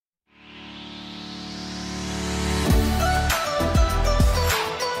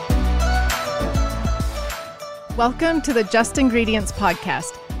Welcome to the Just Ingredients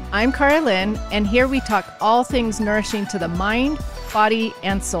podcast. I'm Karr, and here we talk all things nourishing to the mind, body,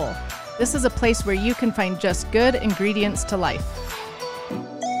 and soul. This is a place where you can find just good ingredients to life.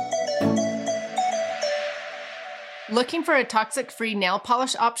 Looking for a toxic-free nail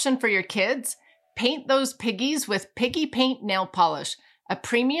polish option for your kids? Paint those piggies with Piggy Paint Nail Polish, a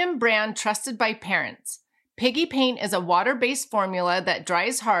premium brand trusted by parents. Piggy Paint is a water-based formula that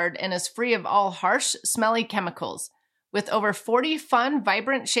dries hard and is free of all harsh, smelly chemicals. With over 40 fun,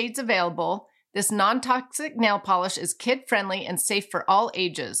 vibrant shades available, this non-toxic nail polish is kid-friendly and safe for all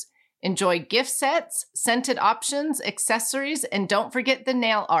ages. Enjoy gift sets, scented options, accessories, and don't forget the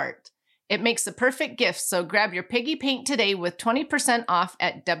nail art. It makes the perfect gift, so grab your Piggy Paint today with 20% off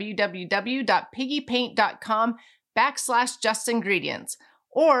at www.piggypaint.com/justingredients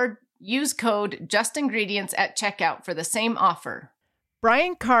or use code JUSTINGREDIENTS at checkout for the same offer.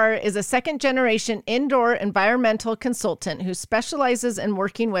 Brian Karr is a second-generation indoor environmental consultant who specializes in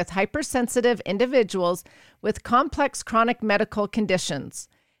working with hypersensitive individuals with complex chronic medical conditions.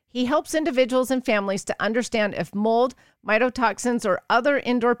 He helps individuals and families to understand if mold, mycotoxins, or other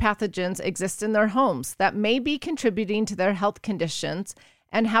indoor pathogens exist in their homes that may be contributing to their health conditions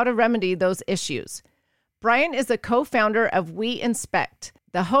and how to remedy those issues. Brian is the co-founder of We Inspect,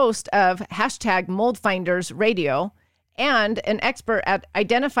 the host of #MoldFinders Radio, and an expert at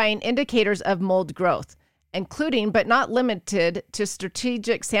identifying indicators of mold growth, including but not limited to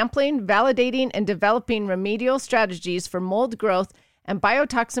strategic sampling, validating, and developing remedial strategies for mold growth and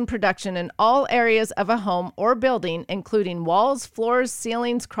biotoxin production in all areas of a home or building, including walls, floors,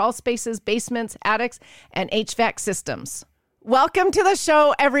 ceilings, crawl spaces, basements, attics, and HVAC systems. Welcome to the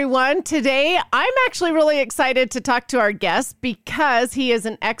show, everyone. Today, I'm actually really excited to talk to our guest because he is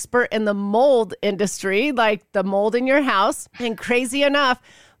an expert in the mold industry, like the mold in your house. And crazy enough,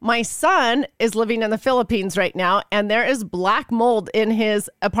 my son is living in the Philippines right now, and there is black mold in his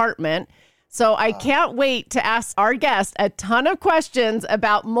apartment. So I can't wait to ask our guest a ton of questions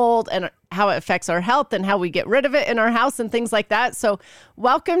about mold and how it affects our health and how we get rid of it in our house and things like that. So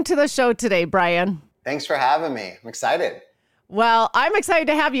welcome to the show today, Brian. Thanks for having me. I'm excited. Well, I'm excited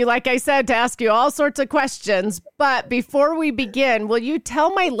to have you, like I said, to ask you all sorts of questions. But before we begin, will you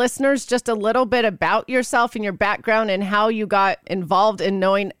tell my listeners just a little bit about yourself and your background and how you got involved in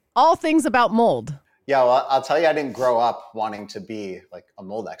knowing all things about mold? Yeah, well, I'll tell you, I didn't grow up wanting to be like a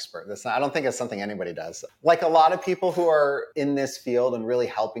mold expert. I don't think it's something anybody does. Like a lot of people who are in this field and really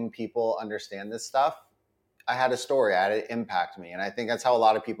helping people understand this stuff, I had a story, I had it impact me. And I think that's how a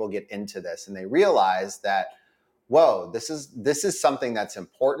lot of people get into this. And they realize that, whoa, this is something that's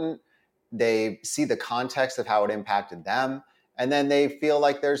important. They see the context of how it impacted them. And then they feel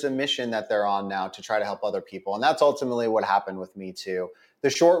like there's a mission that they're on now to try to help other people. And that's ultimately what happened with me too. The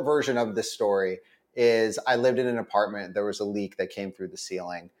short version of this story is I lived in an apartment. There was a leak that came through the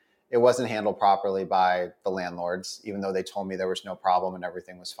ceiling. It wasn't handled properly by the landlords, even though they told me there was no problem and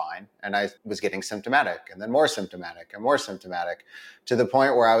everything was fine. And I was getting symptomatic and then more symptomatic and more symptomatic to the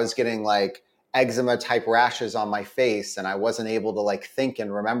point where I was getting like eczema type rashes on my face and I wasn't able to like think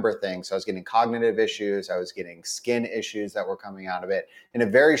and remember things. So I was getting cognitive issues. I was getting skin issues that were coming out of it in a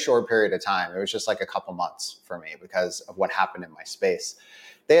very short period of time. It was just like a couple months for me because of what happened in my space.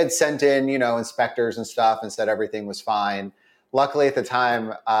 They had sent in, inspectors and stuff and said everything was fine. Luckily at the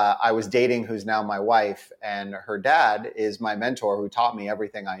time, I was dating who's now my wife, and her dad is my mentor who taught me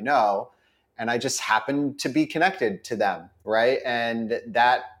everything I know. And I just happened to be connected to them, right? And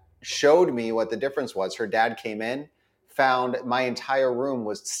that showed me what the difference was. Her dad came in, found my entire room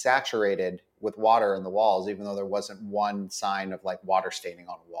was saturated with water in the walls, even though there wasn't one sign of like water staining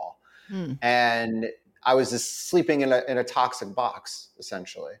on a wall. And I was just sleeping in a toxic box,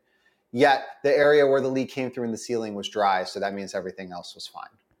 essentially. Yet the area where the leak came through in the ceiling was dry, so that means everything else was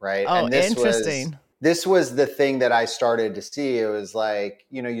fine, right? Oh, and interesting. This was the thing that I started to see. It was like,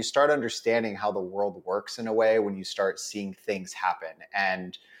 you start understanding how the world works in a way when you start seeing things happen.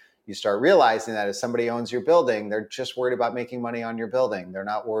 And you start realizing that if somebody owns your building, they're just worried about making money on your building. They're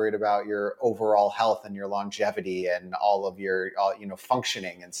not worried about your overall health and your longevity and all of your,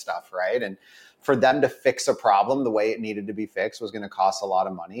 functioning and stuff, right? And for them to fix a problem the way it needed to be fixed was going to cost a lot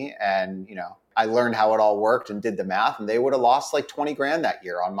of money. And, I learned how it all worked and did the math, and they would have lost like 20 grand that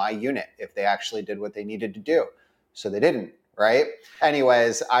year on my unit if they actually did what they needed to do. So they didn't, right?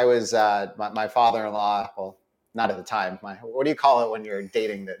 Anyways, I was, my father-in-law, well, not at the time. What do you call it when you're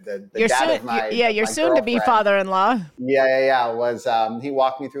dating the dad of my your soon-to-be father-in-law. Yeah. He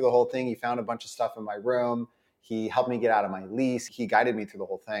walked me through the whole thing. He found a bunch of stuff in my room. He helped me get out of my lease. He guided me through the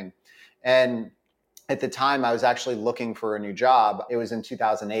whole thing. And at the time, I was actually looking for a new job. It was in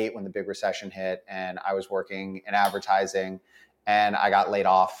 2008 when the big recession hit, and I was working in advertising and I got laid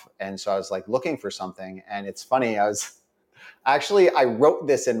off. And so I was like looking for something. And it's funny, I wrote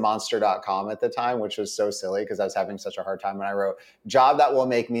this in monster.com at the time, which was so silly because I was having such a hard time. And I wrote, job that will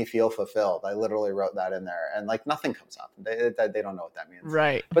make me feel fulfilled. I literally wrote that in there, and like nothing comes up. They don't know what that means.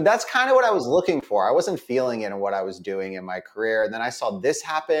 Right. But that's kind of what I was looking for. I wasn't feeling it in what I was doing in my career. And then I saw this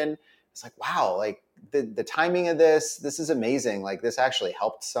happen. It's like, wow, like the timing of this is amazing. Like this actually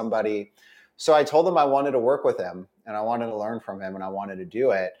helped somebody. So I told him I wanted to work with him and I wanted to learn from him and I wanted to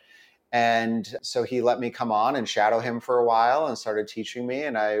do it. And so he let me come on and shadow him for a while and started teaching me.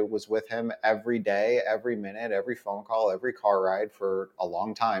 And I was with him every day, every minute, every phone call, every car ride for a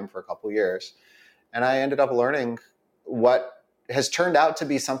long time, for a couple of years. And I ended up learning what has turned out to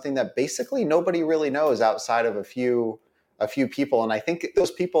be something that basically nobody really knows outside of a few people. And I think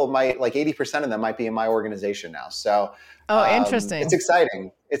those people might, like 80% of them might be in my organization now. So interesting. It's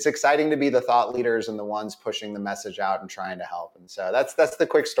exciting. It's exciting to be the thought leaders and the ones pushing the message out and trying to help. And so that's the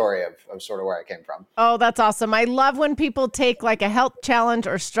quick story of sort of where I came from. Oh, that's awesome. I love when people take like a health challenge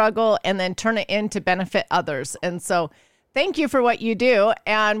or struggle and then turn it in to benefit others. And so thank you for what you do.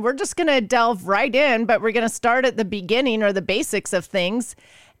 And we're just going to delve right in, but we're going to start at the beginning or the basics of things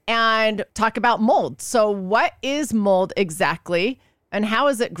and talk about mold. So what is mold exactly? And how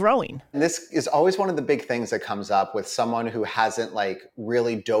is it growing? And this is always one of the big things that comes up with someone who hasn't like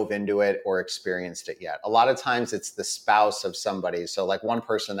really dove into it or experienced it yet. A lot of times it's the spouse of somebody. So like one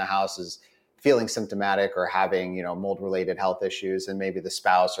person in the house is feeling symptomatic or having, mold related health issues, and maybe the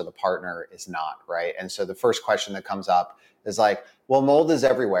spouse or the partner is not, right? And so the first question that comes up is like, well, mold is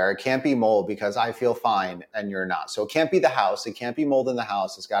everywhere. It can't be mold because I feel fine and you're not. So it can't be the house. It can't be mold in the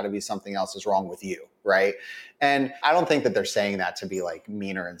house. It's got to be something else is wrong with you, right? And I don't think that they're saying that to be like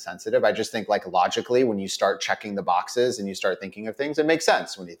mean or insensitive. I just think like logically, when you start checking the boxes and you start thinking of things, it makes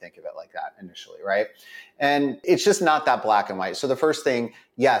sense when you think of it like that initially, right? And it's just not that black and white. So the first thing,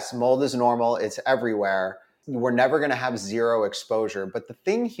 yes, mold is normal. It's everywhere. We're never going to have zero exposure. But the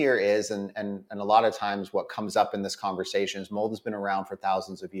thing here is, and a lot of times what comes up in this conversation is mold has been around for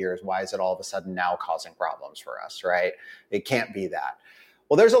thousands of years. Why is it all of a sudden now causing problems for us, right? It can't be that.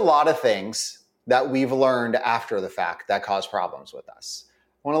 Well, there's a lot of things that we've learned after the fact that cause problems with us.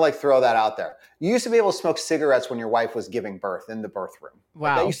 I want to like throw that out there. You used to be able to smoke cigarettes when your wife was giving birth in the birth room. Wow.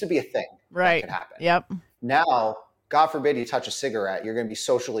 Like, that used to be a thing. Right. That could happen. Yep. Now, God forbid you touch a cigarette, you're going to be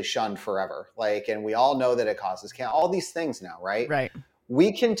socially shunned forever. Like, and we all know that it causes cancer, all these things now, right? Right.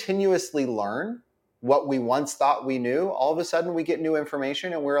 We continuously learn what we once thought we knew. All of a sudden we get new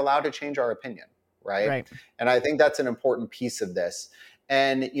information and we're allowed to change our opinion, right? Right. And I think that's an important piece of this.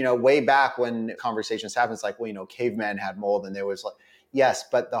 And, way back when conversations happened, it's like, well, cavemen had mold and there was like, yes,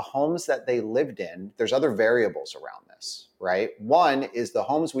 but the homes that they lived in, there's other variables around this, right? One is the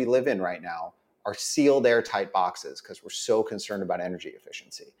homes we live in right now are sealed airtight boxes because we're so concerned about energy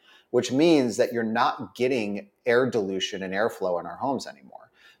efficiency, which means that you're not getting air dilution and airflow in our homes anymore.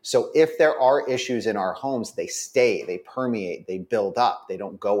 So if there are issues in our homes, they stay, they permeate, they build up, they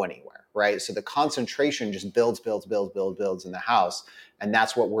don't go anywhere, right? So the concentration just builds in the house. And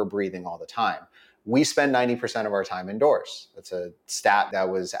that's what we're breathing all the time. We spend 90% of our time indoors. That's a stat that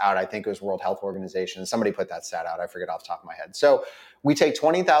was out, I think it was World Health Organization. Somebody put that stat out, I forget off the top of my head. So we take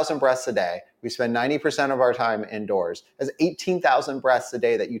 20,000 breaths a day. We spend 90% of our time indoors. That's 18,000 breaths a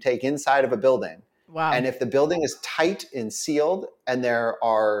day that you take inside of a building. Wow. And if the building is tight and sealed and there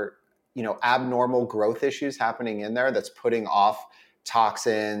are, abnormal growth issues happening in there that's putting off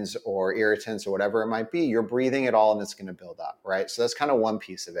toxins or irritants or whatever it might be, you're breathing it all and it's going to build up, right? So that's kind of one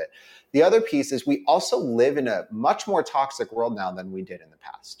piece of it. The other piece is we also live in a much more toxic world now than we did in the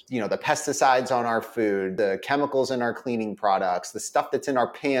past. The pesticides on our food, the chemicals in our cleaning products, the stuff that's in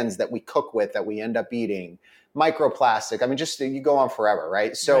our pans that we cook with that we end up eating, microplastic. I mean, just you go on forever,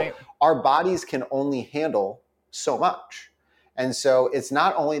 right? So Right. Our bodies can only handle so much. And so it's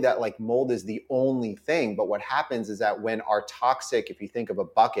not only that like mold is the only thing, but what happens is that when our toxic, if you think of a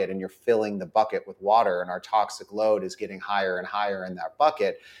bucket and you're filling the bucket with water and our toxic load is getting higher and higher in that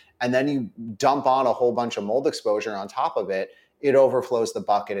bucket, and then you dump on a whole bunch of mold exposure on top of it, it overflows the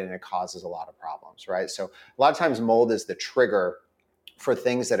bucket and it causes a lot of problems, right? So a lot of times mold is the trigger for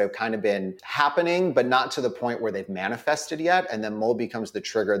things that have kind of been happening, but not to the point where they've manifested yet. And then mold becomes the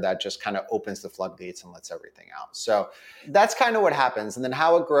trigger that just kind of opens the floodgates and lets everything out. So that's kind of what happens. And then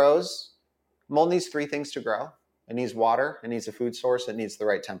how it grows, mold needs three things to grow. It needs water, it needs a food source, it needs the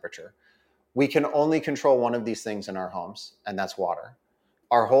right temperature. We can only control one of these things in our homes, and that's water.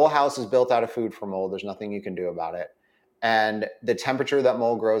 Our whole house is built out of food for mold. There's nothing you can do about it. And the temperature that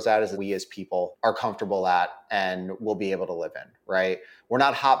mold grows at is we as people are comfortable at and will be able to live in, right? We're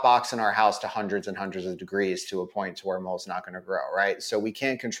not hot boxing our house to hundreds and hundreds of degrees to a point to where mold's not going to grow, right? So we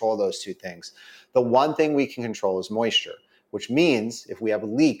can't control those two things. The one thing we can control is moisture, which means if we have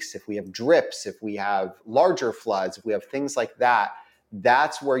leaks, if we have drips, if we have larger floods, if we have things like that,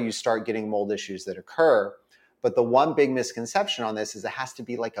 that's where you start getting mold issues that occur. But the one big misconception on this is it has to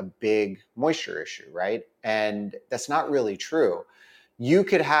be like a big moisture issue, right? And that's not really true. You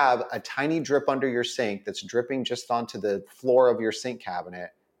could have a tiny drip under your sink that's dripping just onto the floor of your sink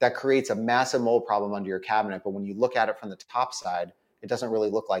cabinet that creates a massive mold problem under your cabinet. But when you look at it from the top side, it doesn't really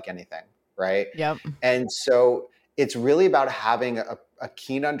look like anything, right? Yep. And so it's really about having a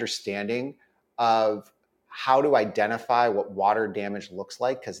keen understanding of how to identify what water damage looks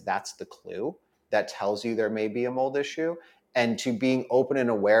like, because that's the clue that tells you there may be a mold issue, and to being open and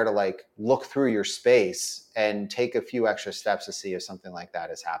aware to like look through your space and take a few extra steps to see if something like that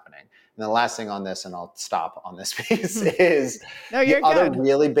is happening. And the last thing on this, and I'll stop on this piece, is the other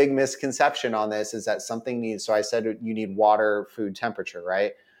really big misconception on this is that something needs, so I said you need water, food, temperature,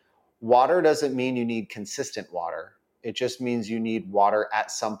 right? Water doesn't mean you need consistent water. It just means you need water at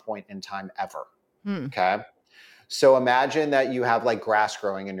some point in time ever. Okay. So imagine that you have like grass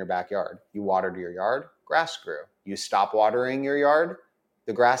growing in your backyard. You watered your yard, grass grew. You stop watering your yard,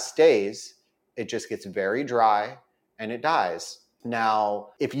 the grass stays. It just gets very dry and it dies. Now,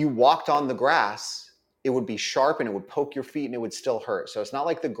 if you walked on the grass, it would be sharp and it would poke your feet and it would still hurt. So it's not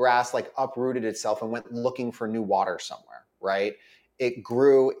like the grass like uprooted itself and went looking for new water somewhere, right? It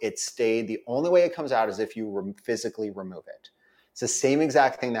grew, it stayed. The only way it comes out is if you physically remove it. It's the same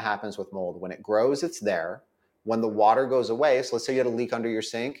exact thing that happens with mold. When it grows, it's there. When the water goes away, so let's say you had a leak under your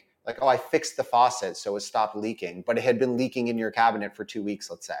sink, like, oh, I fixed the faucet so it stopped leaking, but it had been leaking in your cabinet for 2 weeks,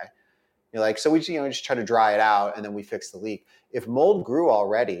 let's say. You're like, so we just try to dry it out and then we fix the leak. If mold grew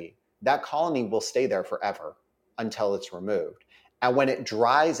already, that colony will stay there forever until it's removed. And when it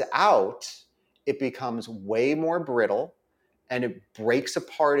dries out, it becomes way more brittle and it breaks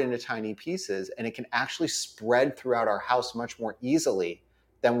apart into tiny pieces, and it can actually spread throughout our house much more easily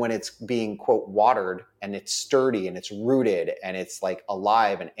than when it's being, quote, watered and it's sturdy and it's rooted and it's like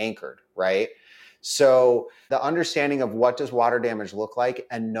alive and anchored, right? So the understanding of what does water damage look like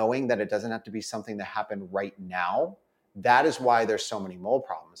and knowing that it doesn't have to be something that happened right now, that is why there's so many mold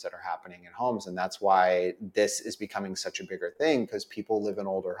problems that are happening in homes. And that's why this is becoming such a bigger thing, because people live in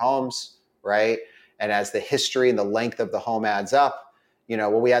older homes, right? And as the history and the length of the home adds up,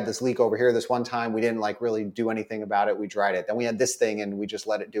 well, we had this leak over here this one time. We didn't like really do anything about it. We dried it. Then we had this thing and we just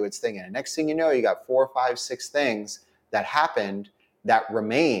let it do its thing. And next thing you know, you got 4, 5, 6 things that happened that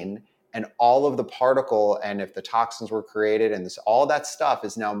remain. And all of the particle, and if the toxins were created and all that stuff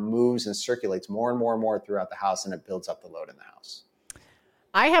is now moves and circulates more and more and more throughout the house, and it builds up the load in the house.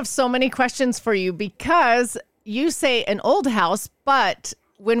 I have so many questions for you, because you say an old house, but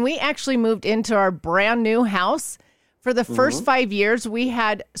when we actually moved into our brand new house, for the first 5 years, we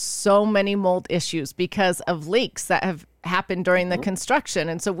had so many mold issues because of leaks that have happened during the construction.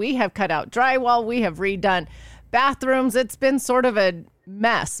 And so we have cut out drywall. We have redone bathrooms. It's been sort of a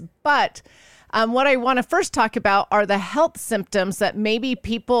mess. But what I want to first talk about are the health symptoms that maybe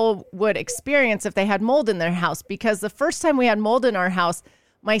people would experience if they had mold in their house. Because the first time we had mold in our house,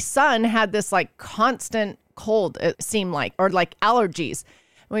 my son had this like constant cold, it seemed like, or like allergies.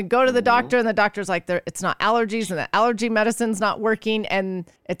 We go to the doctor and the doctor's like, it's not allergies and the allergy medicine's not working. And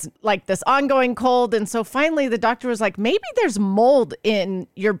it's like this ongoing cold. And so finally the doctor was like, maybe there's mold in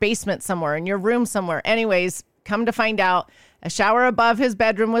your basement somewhere, in your room somewhere. Anyways, come to find out, a shower above his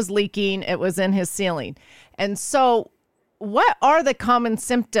bedroom was leaking. It was in his ceiling. And so what are the common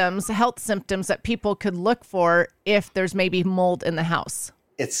symptoms, health symptoms that people could look for if there's maybe mold in the house?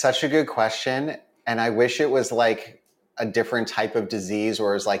 It's such a good question. And I wish it was like a different type of disease,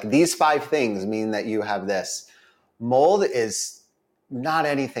 or it's like these 5 things mean that you have this. Mold is not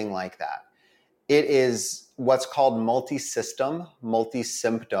anything like that. It is what's called multi-system,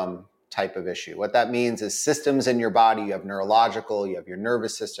 multi-symptom type of issue. What that means is systems in your body. You have neurological, you have your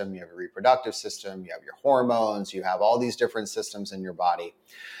nervous system, you have your reproductive system, you have your hormones, you have all these different systems in your body.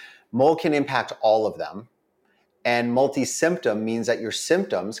 Mold can impact all of them. And multi-symptom means that your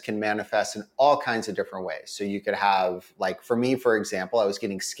symptoms can manifest in all kinds of different ways. So you could have, like for me, for example, I was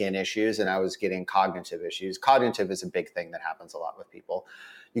getting skin issues and I was getting cognitive issues. Cognitive is a big thing that happens a lot with people.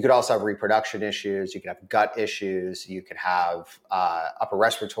 You could also have reproduction issues. You could have gut issues. You could have upper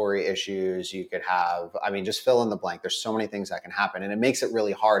respiratory issues. You could have, just fill in the blank. There's so many things that can happen, and it makes it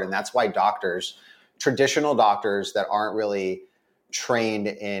really hard. And that's why doctors, traditional doctors that aren't really trained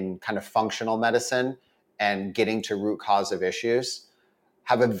in kind of functional medicine and getting to root cause of issues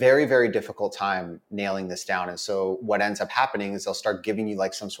have a very, very difficult time nailing this down. And so what ends up happening is they'll start giving you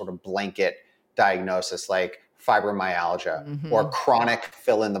like some sort of blanket diagnosis, like fibromyalgia or chronic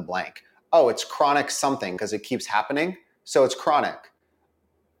fill in the blank. Oh, it's chronic something because it keeps happening. So it's chronic.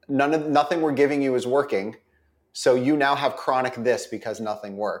 Nothing we're giving you is working. So you now have chronic this because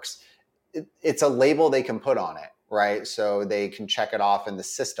nothing works. It's a label they can put on it, right? So they can check it off in the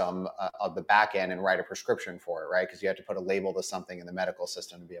system of the back end and write a prescription for it, right? Because you have to put a label to something in the medical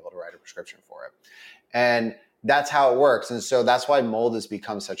system to be able to write a prescription for it. And that's how it works. And so that's why mold has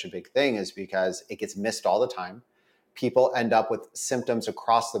become such a big thing, is because it gets missed all the time. People end up with symptoms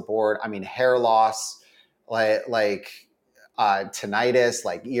across the board. I mean, hair loss, like tinnitus,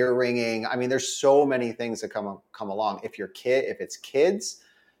 like ear ringing. I mean, there's so many things that come along. If it's kids,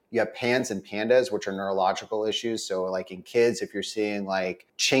 you have PANS and PANDAS, which are neurological issues. So like in kids, if you're seeing like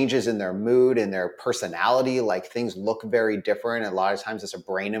changes in their mood and their personality, like things look very different. And a lot of times it's a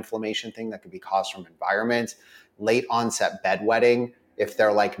brain inflammation thing that could be caused from environment. Late onset bedwetting, if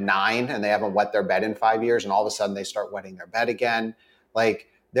they're like 9 and they haven't wet their bed in 5 years and all of a sudden they start wetting their bed again. Like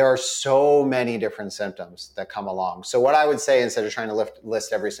there are so many different symptoms that come along. So what I would say, instead of trying to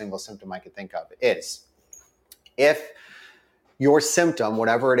list every single symptom I could think of, is if your symptom,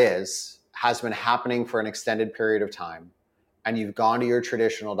 whatever it is, has been happening for an extended period of time, and you've gone to your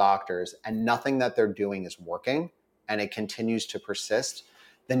traditional doctors and nothing that they're doing is working and it continues to persist,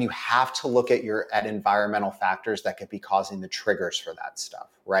 then you have to look at environmental factors that could be causing the triggers for that stuff,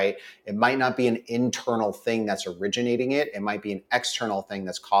 right? It might not be an internal thing that's originating it. It might be an external thing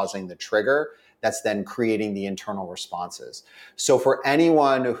that's causing the trigger, that's then creating the internal responses. So for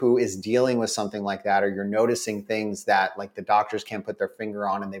anyone who is dealing with something like that, or you're noticing things that like the doctors can't put their finger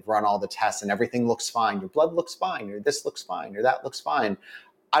on and they've run all the tests and everything looks fine, your blood looks fine, or this looks fine, or that looks fine,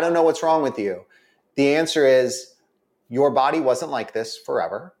 I don't know what's wrong with you. The answer is your body wasn't like this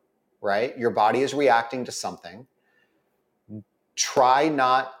forever, right? Your body is reacting to something. Try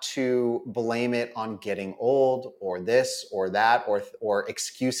not to blame it on getting old or this or that or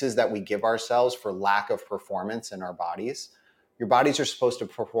excuses that we give ourselves for lack of performance in our bodies. Your bodies are supposed to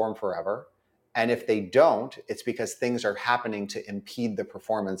perform forever. And if they don't, it's because things are happening to impede the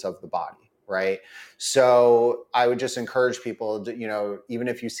performance of the body, right? So I would just encourage people to, even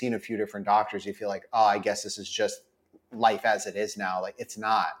if you've seen a few different doctors, you feel like, oh, I guess this is just life as it is now. Like it's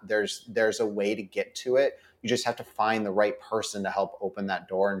not. There's a way to get to it. You just have to find the right person to help open that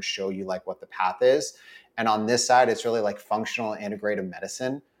door and show you like what the path is. And on this side, it's really like functional integrative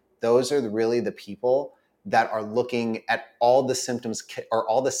medicine. Those are really the people that are looking at all the symptoms or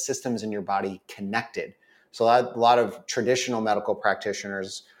all the systems in your body connected. So a lot of traditional medical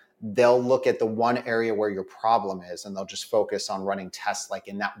practitioners, they'll look at the one area where your problem is and they'll just focus on running tests like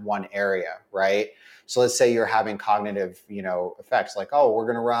in that one area, right? So let's say you're having cognitive, effects like, oh, we're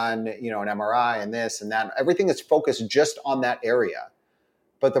going to run, an MRI and this and that. Everything is focused just on that area.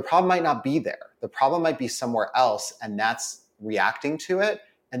 But the problem might not be there. The problem might be somewhere else, and that's reacting to it.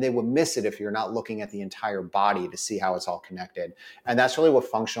 And they would miss it if you're not looking at the entire body to see how it's all connected. And that's really what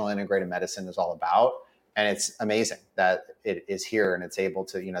functional integrated medicine is all about. And it's amazing that it is here and it's able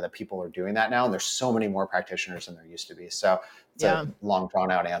to, that people are doing that now. And there's so many more practitioners than there used to be. So it's a long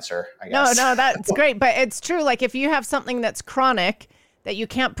drawn out answer, I guess. No, that's great. But it's true. Like if you have something that's chronic that you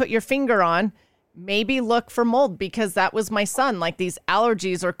can't put your finger on, maybe look for mold, because that was my son. Like these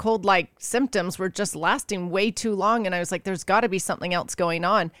allergies or cold-like symptoms were just lasting way too long. And I was like, there's got to be something else going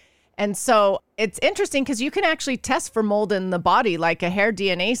on. And so it's interesting because you can actually test for mold in the body. Like a hair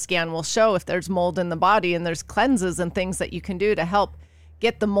DNA scan will show if there's mold in the body, and there's cleanses and things that you can do to help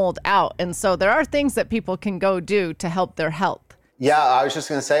get the mold out. And so there are things that people can go do to help their health. Yeah, I was just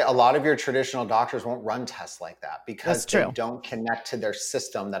going to say a lot of your traditional doctors won't run tests like that because they don't connect to their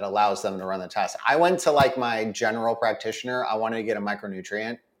system that allows them to run the test. I went to like my general practitioner. I wanted to get a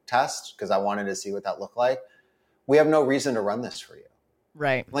micronutrient test because I wanted to see what that looked like. We have no reason to run this for you.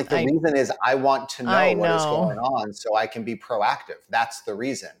 Right. Like the reason is I want to know what is going on so I can be proactive. That's the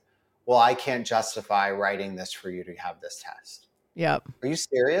reason. Well, I can't justify writing this for you to have this test. Yep. Are you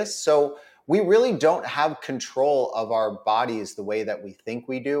serious? So we really don't have control of our bodies the way that we think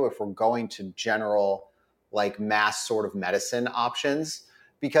we do if we're going to general, like mass sort of medicine options,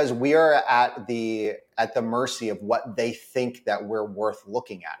 because we are at the mercy of what they think that we're worth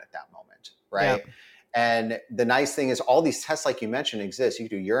looking at that moment, right? Yep. And the nice thing is all these tests, like you mentioned, exist. You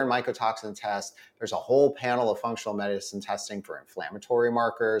can do urine mycotoxin tests. There's a whole panel of functional medicine testing for inflammatory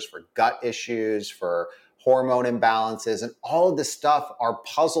markers, for gut issues, for hormone imbalances, and all of this stuff are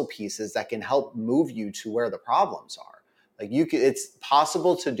puzzle pieces that can help move you to where the problems are. Like it's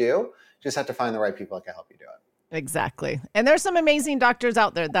possible to do. Just have to find the right people that can help you do it. Exactly. And there's some amazing doctors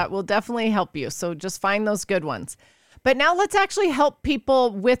out there that will definitely help you. So just find those good ones. But now let's actually help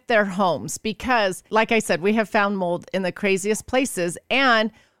people with their homes because, like I said, we have found mold in the craziest places.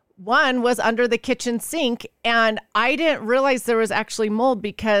 And one was under the kitchen sink. And I didn't realize there was actually mold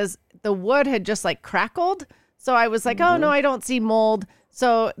because the wood had just like crackled. So I was like, oh, no, I don't see mold.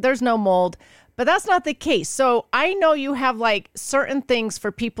 So there's no mold. But that's not the case. So I know you have like certain things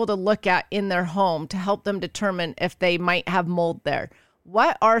for people to look at in their home to help them determine if they might have mold there.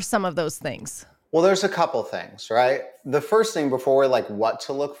 What are some of those things? Well, there's a couple things, right? The first thing before we're like what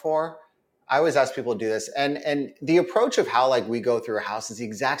to look for, I always ask people to do this. And the approach of how like we go through a house is the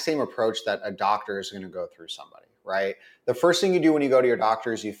exact same approach that a doctor is going to go through somebody, right? The first thing you do when you go to your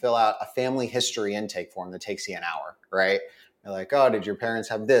doctor is you fill out a family history intake form that takes you an hour, right? You're like, oh, did your parents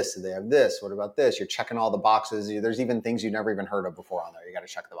have this? Did they have this? What about this? You're checking all the boxes. There's even things you've never even heard of before on there. You got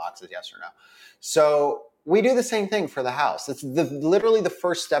to check the boxes, yes or no. So we do the same thing for the house. It's literally the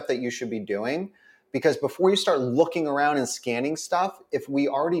first step that you should be doing. Because before you start looking around and scanning stuff, if we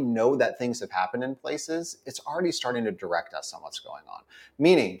already know that things have happened in places, it's already starting to direct us on what's going on.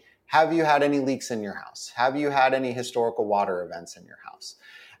 Meaning, have you had any leaks in your house? Have you had any historical water events in your house?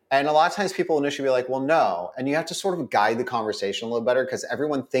 And a lot of times people initially be like, well, no. And you have to sort of guide the conversation a little better because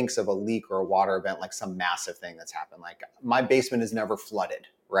everyone thinks of a leak or a water event like some massive thing that's happened. Like my basement is never flooded,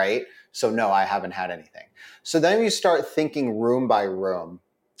 right? So no, I haven't had anything. So then you start thinking room by room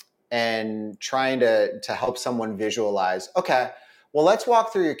and trying to help someone visualize, okay, well, let's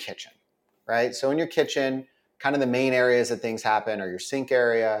walk through your kitchen, right? So in your kitchen, kind of the main areas that things happen are your sink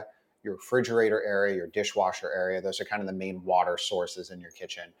area, your refrigerator area, your dishwasher area. Those are kind of the main water sources in your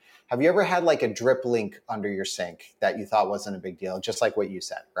kitchen. Have you ever had like a drip leak under your sink that you thought wasn't a big deal, just like what you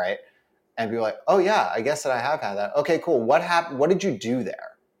said, right? And be like, oh yeah, I guess that I have had that. Okay, cool. What happened? What did you do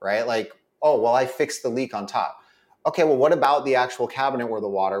there, right? Like, oh, well, I fixed the leak on top. Okay, well, what about the actual cabinet where the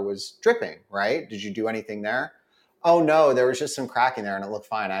water was dripping, right? Did you do anything there? Oh no, there was just some cracking there and it looked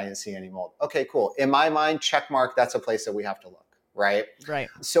fine. I didn't see any mold. Okay, cool. In my mind, check mark, that's a place that we have to look, right? Right.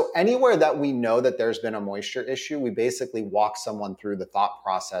 So anywhere that we know that there's been a moisture issue, we basically walk someone through the thought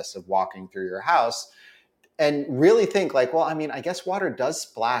process of walking through your house and really think like, well, I mean, I guess water does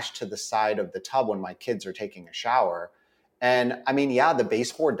splash to the side of the tub when my kids are taking a shower. And I mean, yeah, the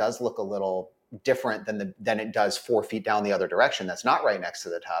baseboard does look a little different than it does 4 feet down the other direction. That's not right next to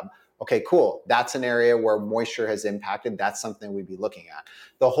the tub. Okay, cool. That's an area where moisture has impacted. That's something we'd be looking at.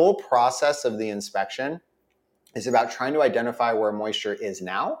 The whole process of the inspection is about trying to identify where moisture is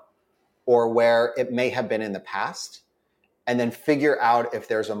now or where it may have been in the past, and then figure out if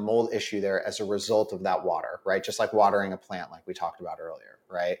there's a mold issue there as a result of that water, right? Just like watering a plant like we talked about earlier,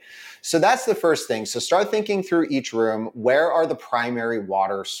 right? So that's the first thing. So start thinking through each room. Where are the primary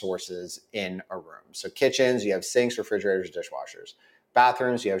water sources in a room? So kitchens, you have sinks, refrigerators, dishwashers.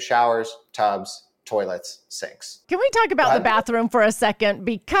 Bathrooms, you have showers, tubs, toilets, sinks. Can we talk about the bathroom for a second?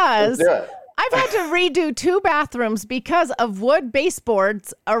 Because I've had to redo 2 bathrooms because of wood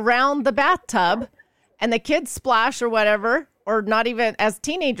baseboards around the bathtub. And the kids splash or whatever, or not even as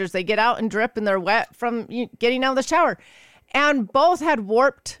teenagers, they get out and drip and they're wet from getting out of the shower. And both had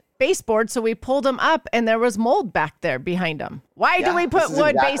warped baseboards, so we pulled them up and there was mold back there behind them. Why do we put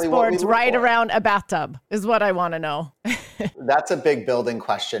wood baseboards right around a bathtub is what I want to know. That's a big building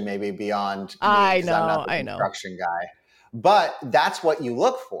question, maybe beyond me, I know, I'm not the construction guy. But that's what you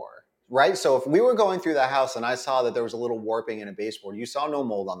look for. Right? So if we were going through the house and I saw that there was a little warping in a baseboard, you saw no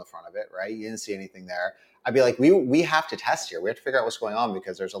mold on the front of it, right? You didn't see anything there. I'd be like, we have to test here. We have to figure out what's going on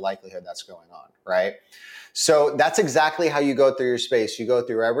because there's a likelihood that's going on, right? So that's exactly how you go through your space. You go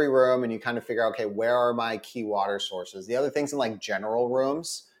through every room and you kind of figure out, okay, where are my key water sources? The other things in like general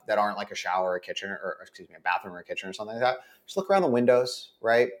rooms that aren't like a shower or a kitchen or a bathroom or a kitchen or something like that, just look around the windows,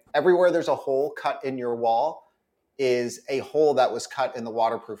 right? Everywhere there's a hole cut in your wall is a hole that was cut in the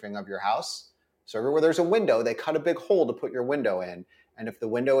waterproofing of your house. So everywhere there's a window, they cut a big hole to put your window in. And if the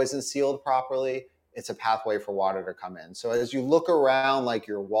window isn't sealed properly, it's a pathway for water to come in. So as you look around like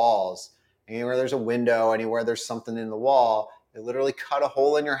your walls, anywhere there's a window, anywhere there's something in the wall, they literally cut a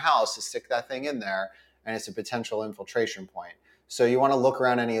hole in your house to stick that thing in there. And it's a potential infiltration point. So you want to look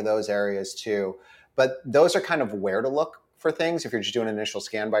around any of those areas too. But those are kind of where to look for things if you're just doing an initial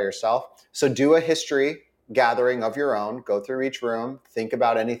scan by yourself. So do a history gathering of your own, go through each room, think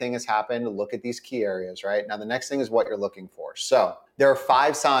about anything that's happened, look at these key areas, right? Now, the next thing is what you're looking for. So there are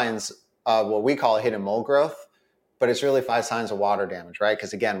 5 signs of what we call hidden mold growth, but it's really 5 signs of water damage, right?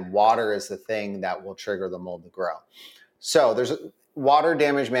 Because again, water is the thing that will trigger the mold to grow. So water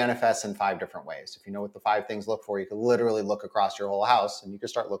damage manifests in 5 different ways. If you know what the 5 things look for, you can literally look across your whole house and you can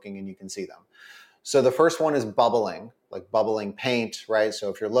start looking and you can see them. So the first one is bubbling, like bubbling paint, right? So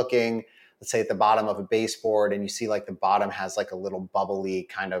if you're looking, let's say at the bottom of a baseboard and you see like the bottom has like a little bubbly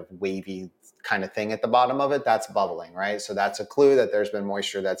kind of wavy kind of thing at the bottom of it, that's bubbling, right? So that's a clue that there's been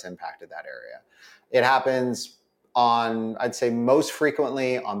moisture that's impacted that area. It happens on, I'd say most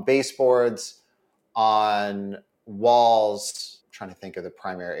frequently on baseboards, on walls. I'm trying to think of the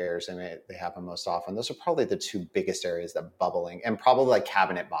primary areas they happen most often. Those are probably the 2 biggest areas that bubbling, and probably like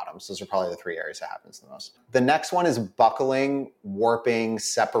cabinet bottoms. Those are probably the 3 areas that happens the most. The next one is buckling, warping,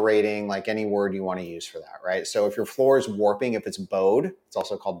 separating, like any word you want to use for that, right? So if your floor is warping, if it's bowed, it's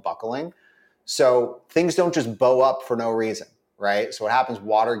also called buckling. So things don't just bow up for no reason, right? So what happens,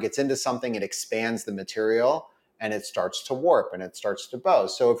 water gets into something, it expands the material, and it starts to warp and it starts to bow.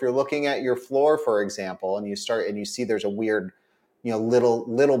 So if you're looking at your floor, for example, and you see there's a weird,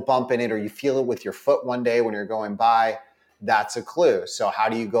 little bump in it, or you feel it with your foot one day when you're going by, that's a clue. So how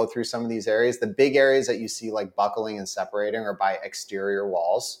do you go through some of these areas? The big areas that you see like buckling and separating are by exterior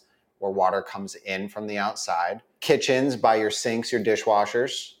walls where water comes in from the outside. Kitchens by your sinks, your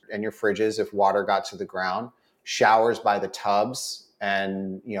dishwashers, and your fridges if water got to the ground. Showers by the tubs,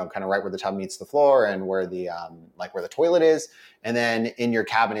 and kind of right where the tub meets the floor and where the where the toilet is. And then in your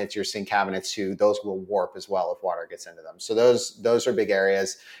cabinets, your sink cabinets too, those will warp as well if water gets into them. So those are big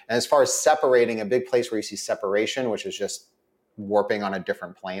areas. And as far as separating, a big place where you see separation, which is just warping on a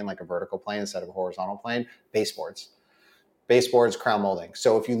different plane, like a vertical plane instead of a horizontal plane, baseboards, crown molding.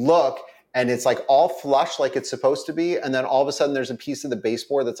 So if you look and it's like all flush like it's supposed to be, and then all of a sudden there's a piece of the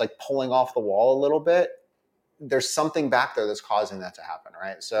baseboard that's like pulling off the wall a little bit, there's something back there that's causing that to happen,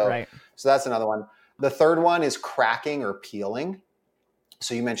 right? So that's another one. The third one is cracking or peeling.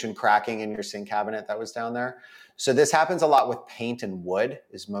 So you mentioned cracking in your sink cabinet that was down there. So this happens a lot with paint and wood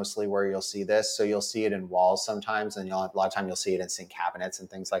is mostly where you'll see this. So you'll see it in walls sometimes, and a lot of time you'll see it in sink cabinets and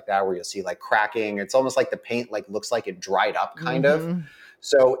things like that, where you'll see like cracking. It's almost like the paint like looks like it dried up kind of.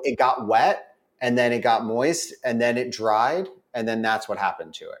 So it got wet and then it got moist and then it dried. And then that's what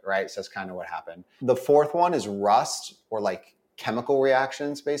happened to it, right? So that's kind of what happened. The fourth one is rust, or like chemical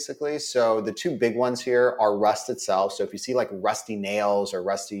reactions, basically. So the 2 big ones here are rust itself. So if you see like rusty nails or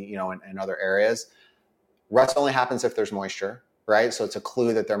rusty, in other areas, rust only happens if there's moisture, right? So it's a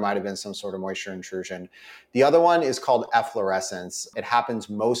clue that there might have been some sort of moisture intrusion. The other one is called efflorescence. It happens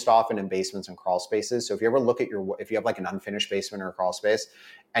most often in basements and crawl spaces. So if you ever look at if you have like an unfinished basement or a crawl space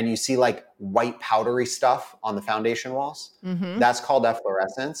and you see like white powdery stuff on the foundation walls, that's called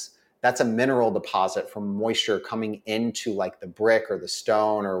efflorescence. That's a mineral deposit from moisture coming into like the brick or the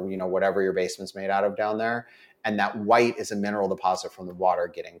stone or, whatever your basement's made out of down there. And that white is a mineral deposit from the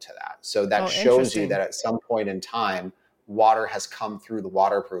water getting to that. So that shows you that at some point in time, water has come through the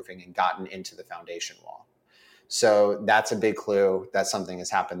waterproofing and gotten into the foundation wall. So that's a big clue that something has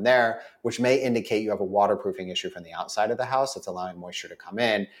happened there, which may indicate you have a waterproofing issue from the outside of the house that's allowing moisture to come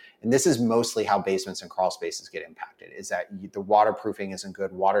in. And this is mostly how basements and crawl spaces get impacted, is that the waterproofing isn't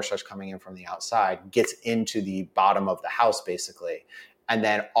good. Water starts coming in from the outside, gets into the bottom of the house basically. And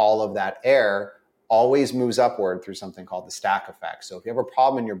then all of that air always moves upward through something called the stack effect. So if you have a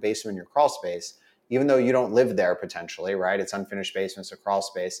problem in your basement, your crawl space, even though you don't live there potentially, right? It's unfinished basements or crawl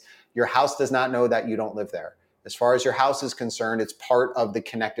space. Your house does not know that you don't live there. As far as your house is concerned, it's part of the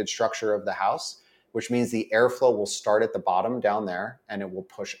connected structure of the house, which means the airflow will start at the bottom down there and it will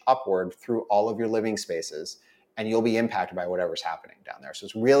push upward through all of your living spaces, and you'll be impacted by whatever's happening down there. So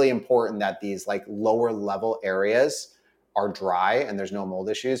it's really important that these like lower level areas are dry and there's no mold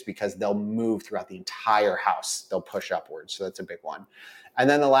issues, because they'll move throughout the entire house. They'll push upwards. So that's a big one. And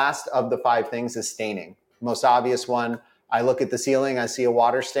then the last of the 5 things is staining. Most obvious one, I look at the ceiling, I see a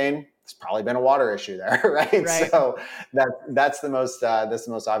water stain. It's probably been a water issue there, right? So that's the most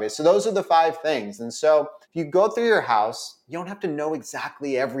obvious. So those are the 5 things. And so if you go through your house, you don't have to know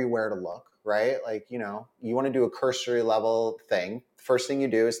exactly everywhere to look, right? Like, you want to do a cursory level thing. First thing you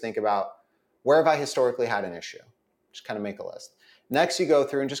do is think about, where have I historically had an issue? Just kind of make a list. Next, you go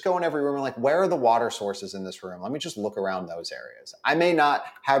through and just go in every room and like, where are the water sources in this room? Let me just look around those areas. I may not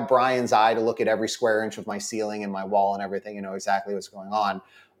have Brian's eye to look at every square inch of my ceiling and my wall and everything and know exactly what's going on.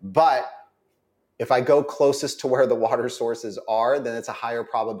 But if I go closest to where the water sources are, then it's a higher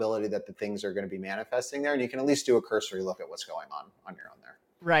probability that the things are going to be manifesting there. And you can at least do a cursory look at what's going on your own there.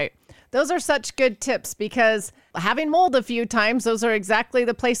 Right. Those are such good tips, because having mold a few times, those are exactly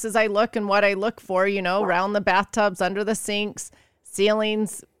the places I look and what I look for, around the bathtubs, under the sinks,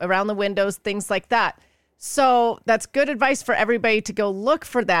 ceilings, around the windows, things like that. So that's good advice for everybody to go look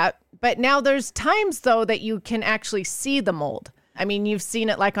for that. But now there's times, though, that you can actually see the mold. I mean, you've seen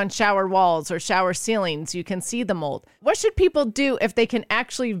it like on shower walls or shower ceilings. You can see the mold. What should people do if they can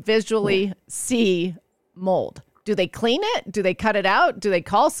actually visually see mold? Do they clean it? Do they cut it out? Do they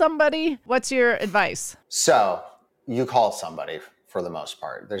call somebody? What's your advice? So you call somebody for the most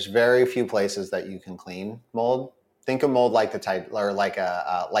part. There's very few places that you can clean mold. Think of mold like like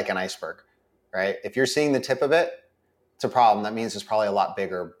an iceberg, right? If you're seeing the tip of it, it's a problem. That means it's probably a lot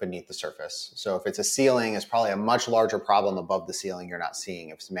bigger beneath the surface. So if it's a ceiling, it's probably a much larger problem above the ceiling you're not seeing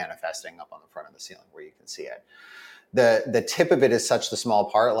if it's manifesting up on the front of the ceiling where you can see it. The tip of it is such the small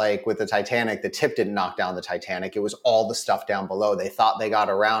part. Like with the Titanic, the tip didn't knock down the Titanic. It was all the stuff down below. They thought they got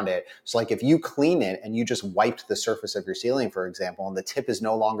around it. So like if you clean it and you just wiped the surface of your ceiling, for example, and the tip is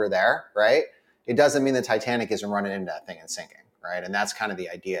no longer there, right? It doesn't mean the Titanic isn't running into that thing and sinking, right? And that's kind of the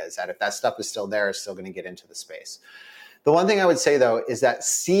idea, is that if that stuff is still there, it's still going to get into the space. The one thing I would say, though, is that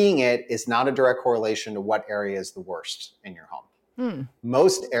seeing it is not a direct correlation to what area is the worst in your home.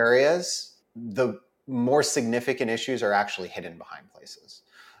 Most areas, the more significant issues are actually hidden behind places.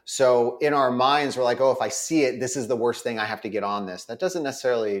 So in our minds, we're like, oh, if I see it, this is the worst thing, I have to get on this. That doesn't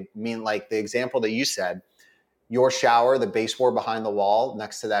necessarily mean, like the example that you said, your shower, the baseboard behind the wall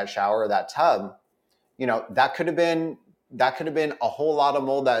next to that shower or that tub, that could have been a whole lot of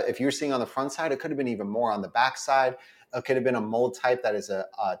mold that if you're seeing on the front side, it could have been even more on the back side. It could have been a mold type that is a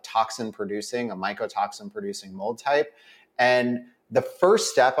mycotoxin producing mold type. And the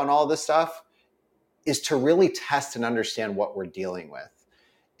first step on all this stuff is to really test and understand what we're dealing with.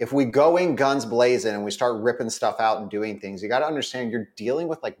 If we go in guns blazing and we start ripping stuff out and doing things, you got to understand you're dealing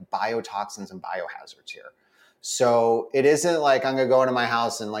with like biotoxins and biohazards here. So it isn't like I'm going to go into my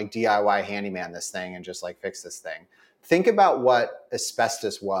house and like DIY handyman this thing and just like fix this thing. Think about what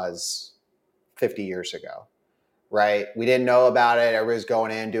asbestos was 50 years ago, right? We didn't know about it. Everybody's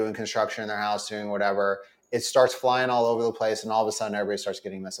going in, doing construction in their house, doing whatever. It starts flying all over the place, and all of a sudden everybody starts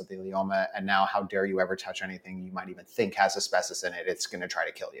getting mesothelioma. And now how dare you ever touch anything you might even think has asbestos in it? It's going to try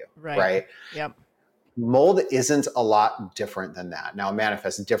to kill you, right? Yep. Mold isn't a lot different than that. Now, it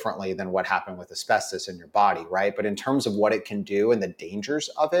manifests differently than what happened with asbestos in your body, right? But in terms of what it can do and the dangers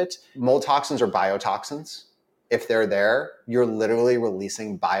of it, mold toxins are biotoxins. If they're there, you're literally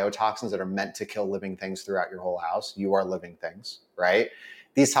releasing biotoxins that are meant to kill living things throughout your whole house. You are living things, right?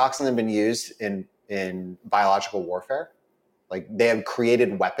 These toxins have been used in biological warfare. Like they have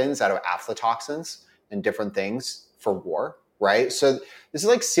created weapons out of aflatoxins and different things for war, right? So this is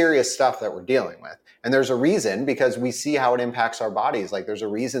like serious stuff that we're dealing with. And there's a reason, because we see how it impacts our bodies. Like there's a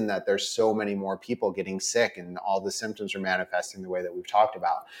reason that there's so many more people getting sick and all the symptoms are manifesting the way that we've talked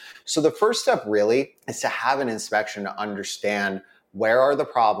about. So the first step really is to have an inspection to understand where are the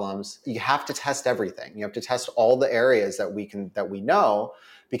problems. You have to test everything. You have to test all the areas that we know,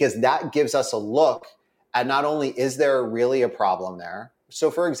 because that gives us a look at not only is there really a problem there.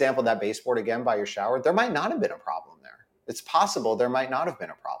 So for example, that baseboard again by your shower, there might not have been a problem there. It's possible there might not have been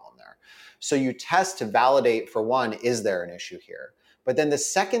a problem there. So you test to validate, for one, is there an issue here? But then the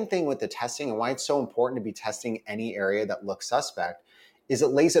second thing with the testing, and why it's so important to be testing any area that looks suspect, is it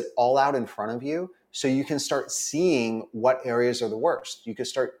lays it all out in front of you so you can start seeing what areas are the worst. You can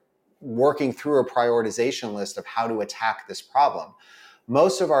start working through a prioritization list of how to attack this problem.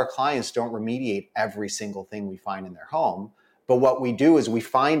 Most of our clients don't remediate every single thing we find in their home, but what we do is we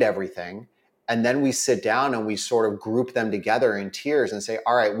find everything, and then we sit down and we sort of group them together in tiers and say,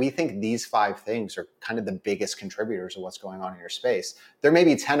 all right, we think these 5 things are kind of the biggest contributors of what's going on in your space. There may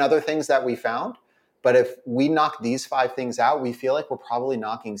be 10 other things that we found, but if we knock these 5 things out, we feel like we're probably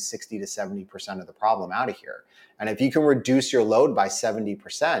knocking 60 to 70% of the problem out of here. And if you can reduce your load by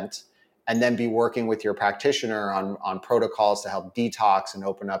 70%, and then be working with your practitioner on protocols to help detox and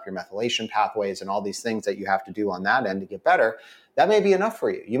open up your methylation pathways and all these things that you have to do on that end to get better, that may be enough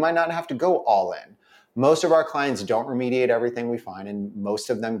for you. You might not have to go all in. Most of our clients don't remediate everything we find, and most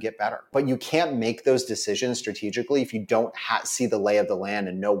of them get better. But you can't make those decisions strategically if you don't see the lay of the land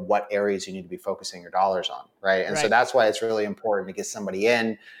and know what areas you need to be focusing your dollars on, right? And so that's why it's really important to get somebody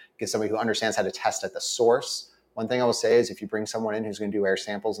who understands how to test at the source. One thing I will say is if you bring someone in who's going to do air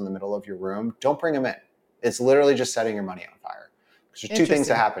samples in the middle of your room, don't bring them in. It's literally just setting your money on fire. Because there's 2 things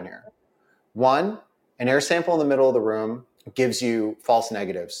that happen here. One, an air sample in the middle of the room gives you false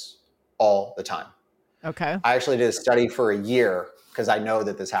negatives all the time. Okay. I actually did a study for a year because I know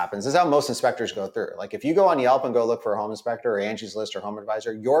that this happens. This is how most inspectors go through. Like if you go on Yelp and go look for a home inspector or Angie's List or Home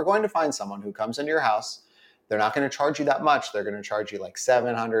Advisor, you're going to find someone who comes into your house. They're not going to charge you that much. They're going to charge you like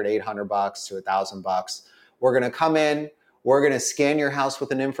 $700, $800 to $1,000. We're going to come in, we're going to scan your house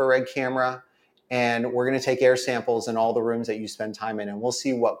with an infrared camera, and we're going to take air samples in all the rooms that you spend time in, and we'll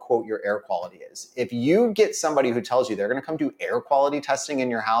see what, quote, your air quality is. If you get somebody who tells you they're going to come do air quality testing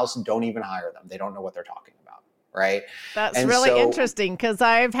in your house, don't even hire them. They don't know what they're talking about, right? That's really interesting, because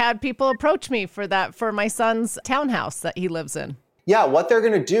I've had people approach me for that for my son's townhouse that he lives in. Yeah, what they're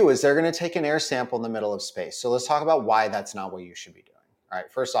going to do is they're going to take an air sample in the middle of space. So let's talk about why that's not what you should be doing. All right,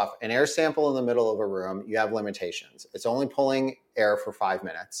 first off, an air sample in the middle of a room, you have limitations. It's only pulling air for 5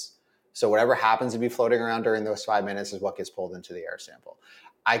 minutes. So whatever happens to be floating around during those 5 minutes is what gets pulled into the air sample.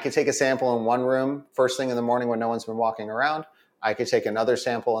 I could take a sample in one room first thing in the morning when no one's been walking around. I could take another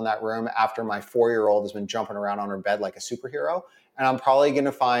sample in that room after my 4-year-old has been jumping around on her bed like a superhero. And I'm probably going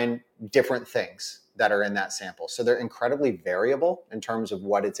to find different things that are in that sample. So they're incredibly variable in terms of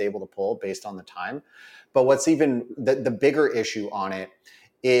what it's able to pull based on the time. But what's even the bigger issue on it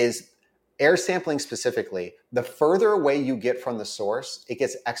is air sampling specifically. The further away you get from the source, it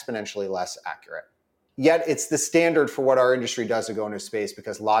gets exponentially less accurate. Yet it's the standard for what our industry does to go into space,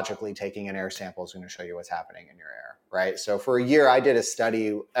 because logically taking an air sample is going to show you what's happening in your air, right? So for a year, I did a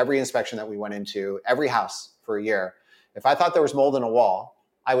study, every inspection that we went into, every house for a year. If I thought there was mold in a wall,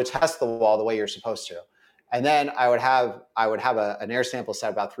 I would test the wall the way you're supposed to. And then I would have an air sample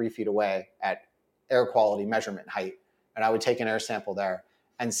set about 3 feet away at air quality measurement height. And I would take an air sample there.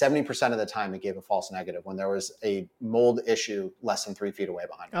 And 70% of the time it gave a false negative when there was a mold issue less than 3 feet away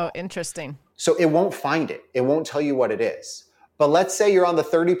behind. Oh, interesting. So it won't find it. It won't tell you what it is. But let's say you're on the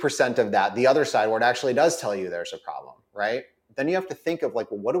 30% of that, the other side, where it actually does tell you there's a problem, right? Then you have to think of like,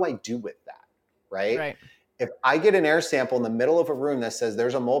 well, what do I do with that, right? Right. If I get an air sample in the middle of a room that says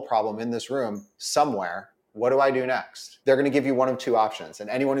there's a mold problem in this room somewhere, what do I do next? They're going to give you one of two options. And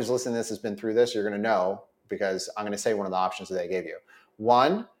anyone who's listening to this has been through this, you're going to know, because I'm going to say one of the options that they gave you.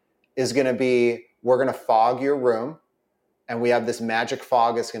 One is going to be, we're going to fog your room, and we have this magic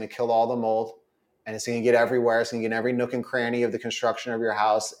fog that's going to kill all the mold, and it's going to get everywhere. It's going to get in every nook and cranny of the construction of your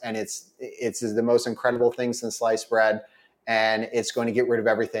house. And it's the most incredible thing since sliced bread. And it's going to get rid of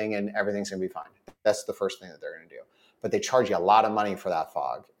everything, and everything's going to be fine. That's the first thing that they're going to do. But they charge you a lot of money for that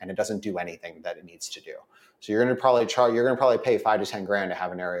fog, and it doesn't do anything that it needs to do. So you're going to probably pay $5 to $10 to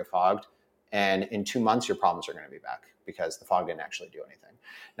have an area fogged. And in 2 months, your problems are going to be back because the fog didn't actually do anything.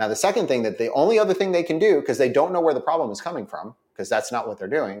 Now, the second thing, that the only other thing they can do, because they don't know where the problem is coming from, because that's not what they're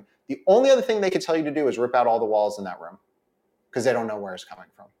doing, the only other thing they could tell you to do is rip out all the walls in that room, because they don't know where it's coming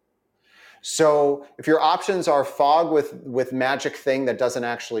from. So if your options are fog with magic thing that doesn't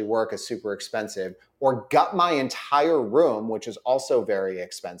actually work, is super expensive, or gut my entire room, which is also very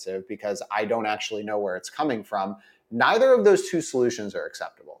expensive because I don't actually know where it's coming from, neither of those two solutions are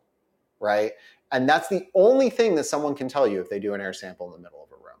acceptable, right? And that's the only thing that someone can tell you if they do an air sample in the middle of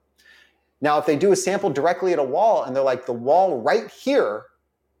a room. Now, if they do a sample directly at a wall and they're like, the wall right here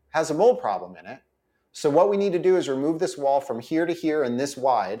has a mold problem in it, so what we need to do is remove this wall from here to here and this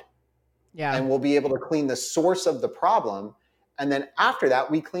wide, and we'll be able to clean the source of the problem. And then after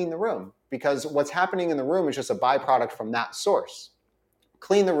that, we clean the room, because what's happening in the room is just a byproduct from that source.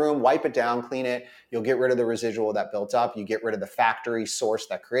 Clean the room, wipe it down, clean it. You'll get rid of the residual that built up. You get rid of the factory source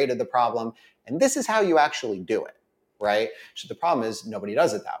that created the problem. And this is how you actually do it, right? So the problem is nobody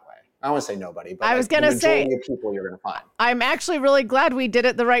does it that way. I don't want to say nobody, but I was going to say, the people you're going to find. I'm actually really glad we did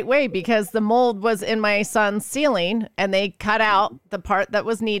it the right way, because the mold was in my son's ceiling and they cut out the part that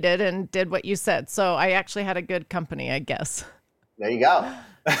was needed and did what you said. So I actually had a good company, I guess. There you go.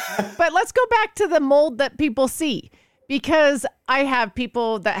 But let's go back to the mold that people see, because I have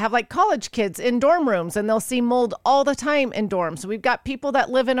people that have like college kids in dorm rooms and they'll see mold all the time in dorms. We've got people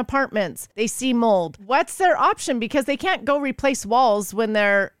that live in apartments. They see mold. What's their option? Because they can't go replace walls when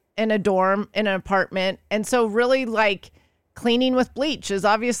they're in a dorm, in an apartment. And so really, like, cleaning with bleach is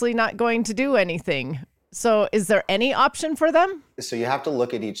obviously not going to do anything. So is there any option for them? So you have to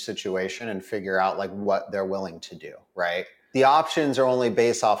look at each situation and figure out like what they're willing to do, right? The options are only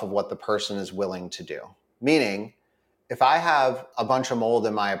based off of what the person is willing to do. Meaning, if I have a bunch of mold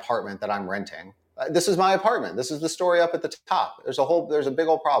in my apartment that I'm renting, this is my apartment. This is the story up at the top. There's a big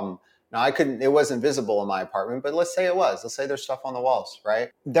old problem. Now, it wasn't visible in my apartment, but let's say it was. Let's say there's stuff on the walls, right?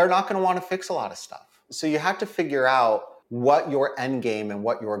 They're not going to want to fix a lot of stuff. So you have to figure out what your end game and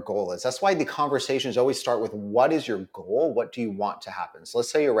what your goal is. That's why the conversations always start with, what is your goal? What do you want to happen? So let's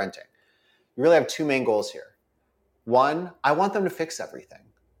say you're renting. You really have two main goals here. One, I want them to fix everything.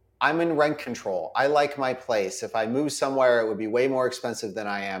 I'm in rent control. I like my place. If I move somewhere, it would be way more expensive than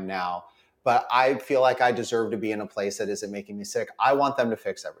I am now. But I feel like I deserve to be in a place that isn't making me sick. I want them to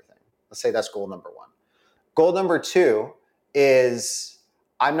fix everything. Let's say that's goal number one. Goal number two is,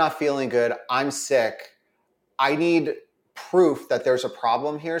 I'm not feeling good. I'm sick. I need proof that there's a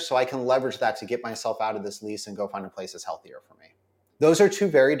problem here so I can leverage that to get myself out of this lease and go find a place that's healthier for me. Those are two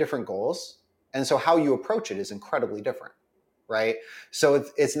very different goals. And so how you approach it is incredibly different, right? So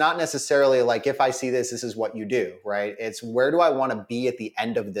it's not necessarily like, if I see this, this is what you do, right? It's where do I want to be at the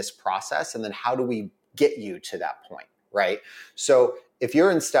end of this process? And then how do we get you to that point, right? So if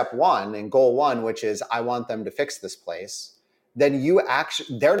you're in step one and goal one, which is I want them to fix this place, then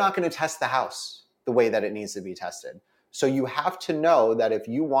they're not going to test the house the way that it needs to be tested. So you have to know that if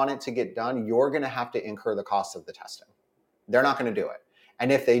you want it to get done, you're going to have to incur the cost of the testing. They're not going to do it.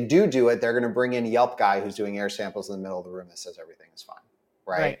 And if they do it, they're going to bring in Yelp guy who's doing air samples in the middle of the room that says everything is fine,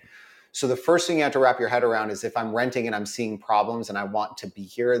 right? So the first thing you have to wrap your head around is if I'm renting and I'm seeing problems and I want to be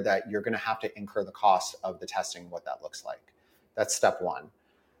here, that you're going to have to incur the cost of the testing, what that looks like. That's step one.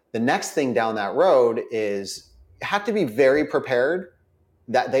 The next thing down that road is you have to be very prepared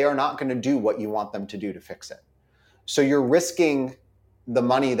that they are not going to do what you want them to do to fix it. So you're risking the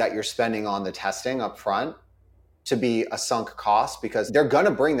money that you're spending on the testing up front to be a sunk cost because they're going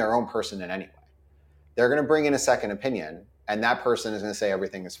to bring their own person in anyway. They're going to bring in a second opinion, and that person is going to say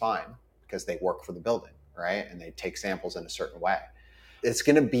everything is fine because they work for the building, right? And they take samples in a certain way. It's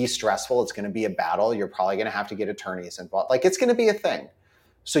going to be stressful. It's going to be a battle. You're probably going to have to get attorneys involved. Like, it's going to be a thing.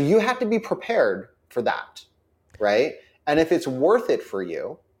 So you have to be prepared for that, right? And if it's worth it for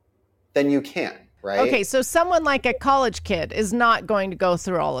you, then you can. Right? Okay, so someone like a college kid is not going to go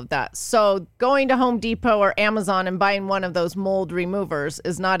through all of that. So going to Home Depot or Amazon and buying one of those mold removers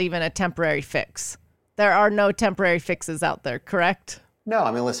is not even a temporary fix. There are no temporary fixes out there, correct? No,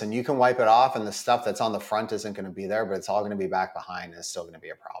 I mean, listen, you can wipe it off and the stuff that's on the front isn't going to be there, but it's all going to be back behind and it's still going to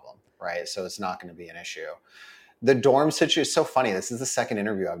be a problem, right? So it's not going to be an issue. The dorm situation is so funny. This is the second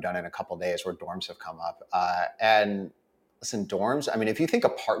interview I've done in a couple of days where dorms have come up. And listen, dorms, I mean, if you think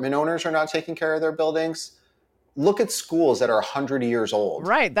apartment owners are not taking care of their buildings, look at schools that are 100 years old.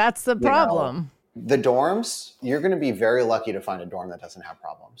 Right, that's the problem. The dorms, you're going to be very lucky to find a dorm that doesn't have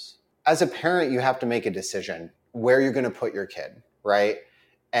problems. As a parent, you have to make a decision where you're going to put your kid, right?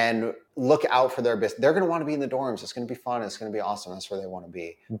 And look out for their business. They're going to want to be in the dorms. It's going to be fun. It's going to be awesome. That's where they want to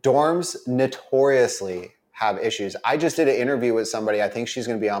be. Dorms notoriously have issues. I just did an interview with somebody. I think she's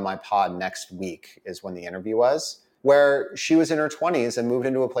going to be on my pod next week is when the interview was, where she was in her 20s and moved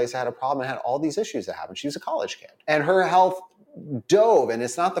into a place that had a problem and had all these issues that happened. She was a college kid. And her health dove, and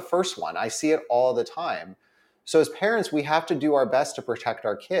it's not the first one. I see it all the time. So as parents, we have to do our best to protect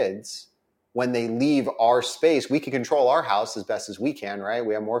our kids when they leave our space. We can control our house as best as we can, right?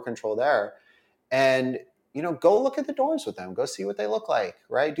 We have more control there. And, go look at the dorms with them. Go see what they look like,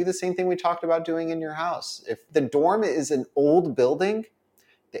 right? Do the same thing we talked about doing in your house. If the dorm is an old building,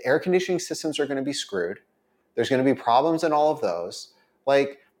 the air conditioning systems are going to be screwed. There's going to be problems in all of those.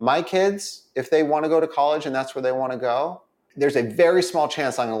 Like my kids, if they want to go to college and that's where they want to go, there's a very small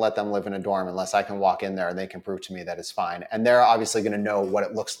chance I'm going to let them live in a dorm unless I can walk in there and they can prove to me that it's fine. And they're obviously going to know what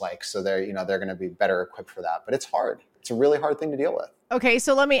it looks like. So they're going to be better equipped for that. But it's hard. It's a really hard thing to deal with. Okay,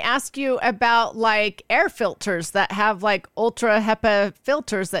 so let me ask you about like air filters that have like ultra HEPA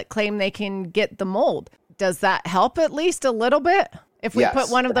filters that claim they can get the mold. Does that help at least a little bit? If we put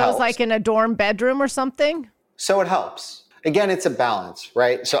one of those like in a dorm bedroom or something? So it helps. Again, it's a balance,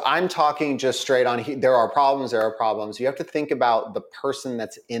 right? So I'm talking just straight on, there are problems. You have to think about the person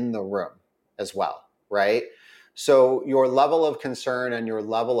that's in the room as well, right? So your level of concern and your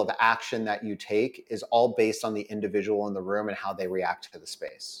level of action that you take is all based on the individual in the room and how they react to the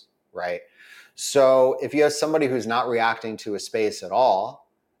space, right? So if you have somebody who's not reacting to a space at all,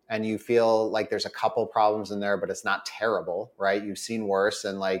 and you feel like there's a couple problems in there, but it's not terrible, right? You've seen worse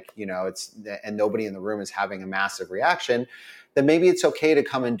and and nobody in the room is having a massive reaction, then maybe it's okay to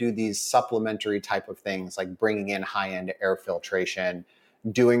come and do these supplementary type of things like bringing in high-end air filtration,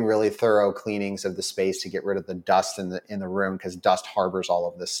 doing really thorough cleanings of the space to get rid of the dust in the room because dust harbors all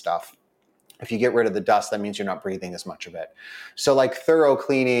of this stuff. If you get rid of the dust, that means you're not breathing as much of it. So like thorough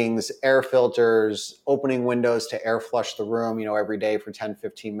cleanings, air filters, opening windows to air flush the room, every day for 10,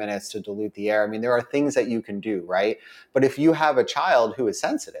 15 minutes to dilute the air. I mean, there are things that you can do, right? But if you have a child who is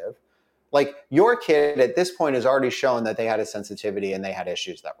sensitive, like your kid at this point has already shown that they had a sensitivity and they had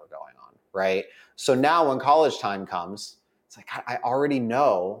issues that were going on, right? So now when college time comes, it's like, I already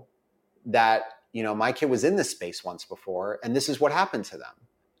know that, my kid was in this space once before and this is what happened to them.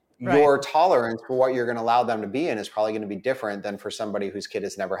 Right. Your tolerance for what you're going to allow them to be in is probably going to be different than for somebody whose kid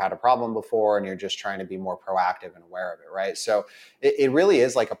has never had a problem before and you're just trying to be more proactive and aware of it, right? So it really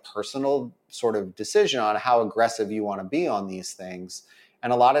is like a personal sort of decision on how aggressive you want to be on these things.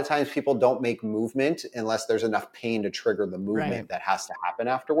 And a lot of times people don't make movement unless there's enough pain to trigger the movement that has to happen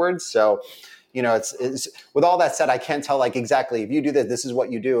afterwards. So, it's with all that said, I can't tell like exactly if you do this, this is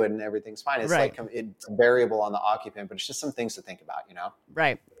what you do and everything's fine. It's like it's variable on the occupant, but it's just some things to think about,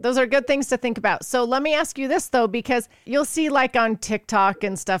 Right. Those are good things to think about. So let me ask you this though, because you'll see like on TikTok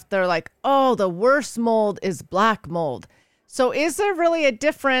and stuff, they're like, oh, the worst mold is black mold. So is there really a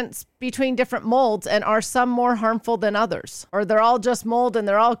difference between different molds, and are some more harmful than others? Or they're all just mold and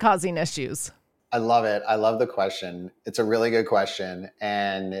they're all causing issues? I love it. I love the question. It's a really good question.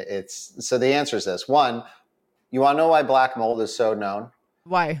 And so the answer is this. One, you want to know why black mold is so known?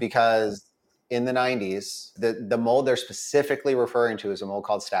 Why? Because in the 90s, the mold they're specifically referring to is a mold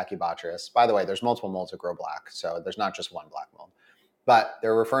called Stachybotrys. By the way, there's multiple molds that grow black. So there's not just one black mold. But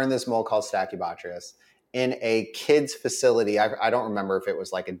they're referring to this mold called Stachybotrys in a kids facility. I don't remember if it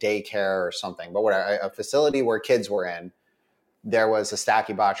was like a daycare or something, but whatever, a facility where kids were in, there was a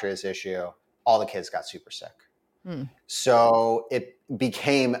Stachybotrys issue. All the kids got super sick. So it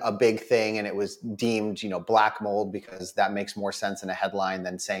became a big thing, and it was deemed, black mold, because that makes more sense in a headline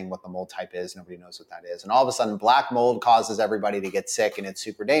than saying what the mold type is. Nobody knows what that is. And all of a sudden, black mold causes everybody to get sick, and it's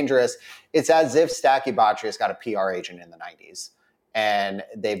super dangerous. It's as if Stachybotrys got a PR agent in the 90s, and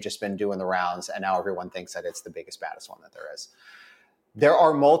they've just been doing the rounds, and now everyone thinks that it's the biggest, baddest one that there is. There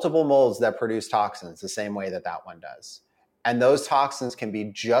are multiple molds that produce toxins the same way that one does. And those toxins can be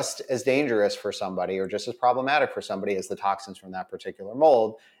just as dangerous for somebody or just as problematic for somebody as the toxins from that particular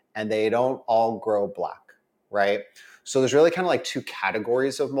mold. And they don't all grow black, right? So there's really kind of like two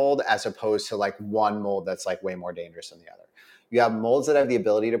categories of mold, as opposed to like one mold that's like way more dangerous than the other. You have molds that have the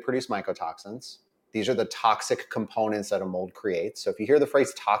ability to produce mycotoxins. These are the toxic components that a mold creates. So if you hear the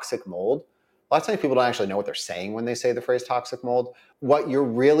phrase toxic mold, a lot of times people don't actually know what they're saying when they say the phrase toxic mold. What you're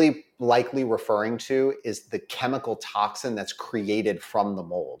really likely referring to is the chemical toxin that's created from the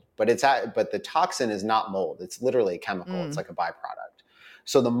mold. But the toxin is not mold. It's literally a chemical. It's like a byproduct.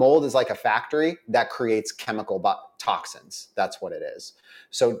 So the mold is like a factory that creates chemical toxins. That's what it is.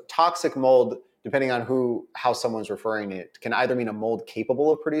 So toxic mold, depending on how someone's referring to it, can either mean a mold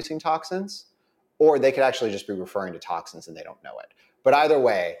capable of producing toxins, or they could actually just be referring to toxins and they don't know it. But either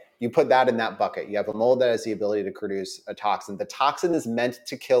way, you put that in that bucket. You have a mold that has the ability to produce a toxin. The toxin is meant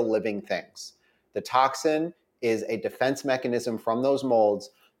to kill living things. The toxin is a defense mechanism from those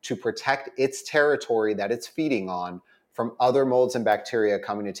molds to protect its territory that it's feeding on from other molds and bacteria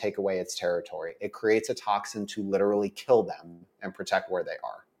coming to take away its territory. It creates a toxin to literally kill them and protect where they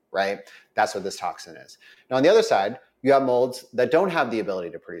are, right? That's what this toxin is. Now, on the other side, you have molds that don't have the ability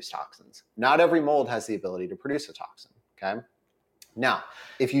to produce toxins. Not every mold has the ability to produce a toxin, okay? Now,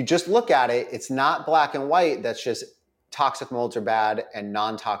 if you just look at it, it's not black and white. That's just toxic molds are bad and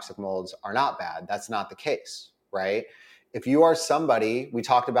non-toxic molds are not bad. That's not the case, right? If you are somebody, we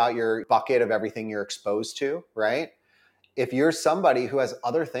talked about your bucket of everything you're exposed to, right? If you're somebody who has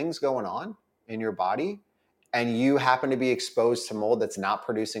other things going on in your body and you happen to be exposed to mold that's not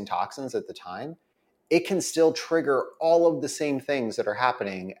producing toxins at the time, it can still trigger all of the same things that are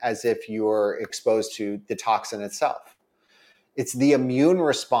happening as if you're exposed to the toxin itself. It's the immune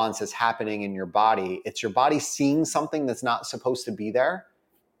response that's happening in your body. It's your body seeing something that's not supposed to be there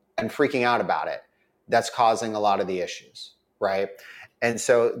and freaking out about it. That's causing a lot of the issues, right? And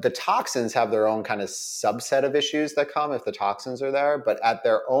so the toxins have their own kind of subset of issues that come if the toxins are there, but at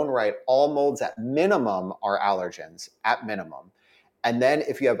their own right, all molds at minimum are allergens, at minimum. And then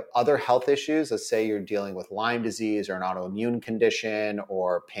if you have other health issues, let's say you're dealing with Lyme disease or an autoimmune condition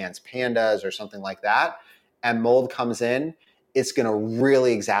or PANS pandas or something like that, and mold comes in, it's going to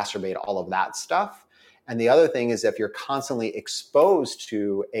really exacerbate all of that stuff. And the other thing is if you're constantly exposed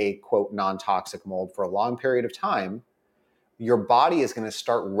to a quote non-toxic mold for a long period of time, your body is going to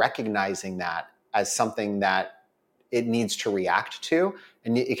start recognizing that as something that it needs to react to.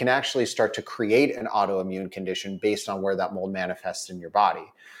 And it can actually start to create an autoimmune condition based on where that mold manifests in your body.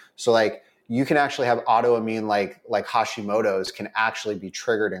 So like you can actually have autoimmune, like Hashimoto's can actually be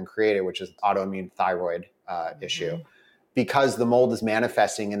triggered and created, which is autoimmune thyroid issue. Because the mold is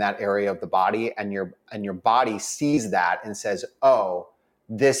manifesting in that area of the body, and your body sees that and says, oh,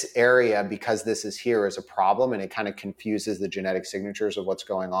 this area, because this is here, is a problem, and it kind of confuses the genetic signatures of what's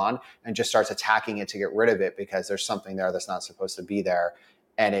going on and just starts attacking it to get rid of it because there's something there that's not supposed to be there.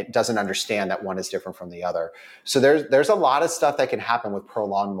 And it doesn't understand that one is different from the other. So there's a lot of stuff that can happen with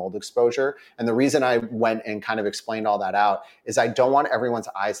prolonged mold exposure. And the reason I went and kind of explained all that out is I don't want everyone's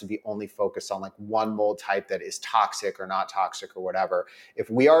eyes to be only focused on like one mold type that is toxic or not toxic or whatever. If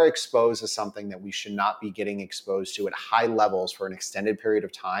we are exposed to something that we should not be getting exposed to at high levels for an extended period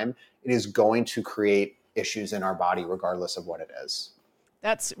of time, it is going to create issues in our body regardless of what it is.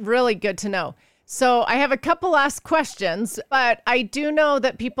 That's really good to know. So I have a couple last questions, but I do know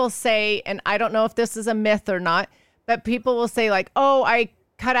that people say, and I don't know if this is a myth or not, but people will say like, oh, I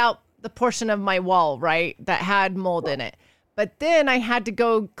cut out the portion of my wall, right, that had mold in it. But then I had to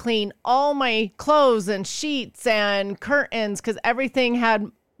go clean all my clothes and sheets and curtains because everything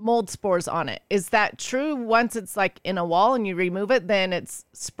had mold spores on it. Is that true? Once it's like in a wall and you remove it, then it's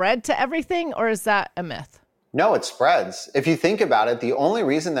spread to everything, or is that a myth? No, it spreads. If you think about it, the only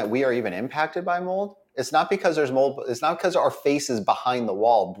reason that we are even impacted by mold, it's not because there's mold, it's not because our face is behind the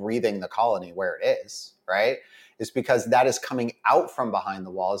wall breathing the colony where it is, right? It's because that is coming out from behind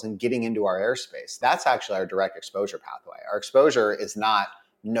the walls and getting into our airspace. That's actually our direct exposure pathway. Our exposure is not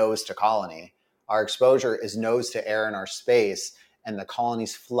nose to colony. Our exposure is nose to air in our space, and the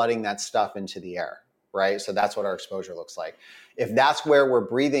colony's flooding that stuff into the air, right? So that's what our exposure looks like. If that's where we're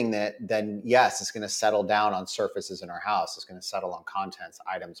breathing it, then yes, it's going to settle down on surfaces in our house. It's going to settle on contents,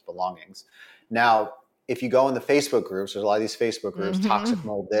 items, belongings. Now, if you go in the Facebook groups, there's a lot of these Facebook groups, toxic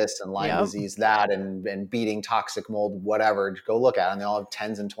mold this and Lyme disease that, and beating toxic mold, whatever, go look at it. And they all have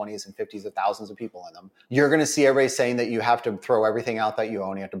 10s and 20s and 50s of thousands of people in them. You're going to see everybody saying that you have to throw everything out that you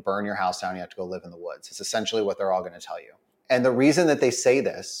own. You have to burn your house down. You have to go live in the woods. It's essentially what they're all going to tell you. And the reason that they say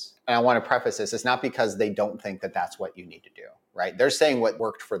this, and I want to preface this, it's not because they don't think that that's what you need to do, right? They're saying what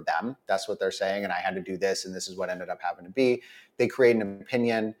worked for them. That's what they're saying. And I had to do this, and this is what ended up having to be. They create an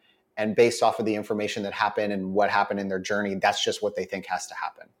opinion, and based off of the information that happened and what happened in their journey, that's just what they think has to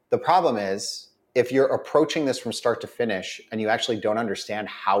happen. The problem is, if you're approaching this from start to finish and you actually don't understand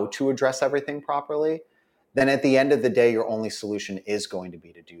how to address everything properly, then at the end of the day, your only solution is going to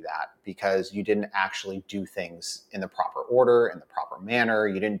be to do that because you didn't actually do things in the proper order, in the proper manner.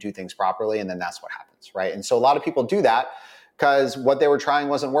 You didn't do things properly, and then that's what happens, right? And so a lot of people do that because what they were trying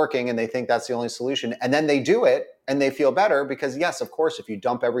wasn't working and they think that's the only solution. And then they do it and they feel better because, yes, of course, if you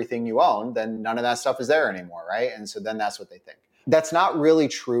dump everything you own, then none of that stuff is there anymore, right? And so then that's what they think. That's not really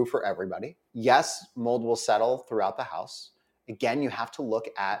true for everybody. Yes, mold will settle throughout the house. Again, you have to look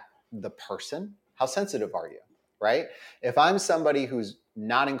at the person. How sensitive are you, right? If I'm somebody who's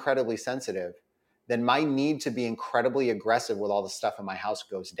not incredibly sensitive, then my need to be incredibly aggressive with all the stuff in my house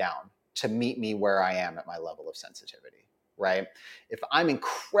goes down to meet me where I am at my level of sensitivity, right? If I'm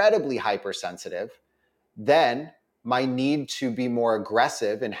incredibly hypersensitive, then my need to be more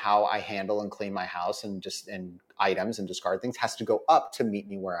aggressive in how I handle and clean my house and items and discard things has to go up to meet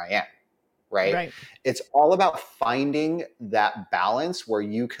me where I am. Right? It's all about finding that balance where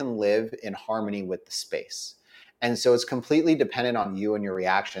you can live in harmony with the space. And so it's completely dependent on you and your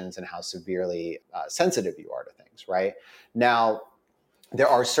reactions and how severely sensitive you are to things, right? Now, there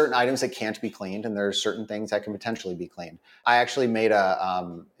are certain items that can't be cleaned, and there are certain things that can potentially be cleaned. I actually made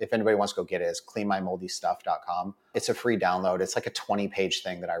if anybody wants to go get it, it's cleanmymoldystuff.com. It's a free download. It's like a 20-page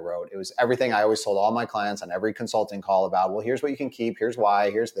thing that I wrote. It was everything I always told all my clients on every consulting call about, well, here's what you can keep, here's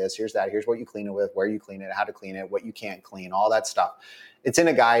why, here's this, here's that, here's what you clean it with, where you clean it, how to clean it, what you can't clean, all that stuff. It's in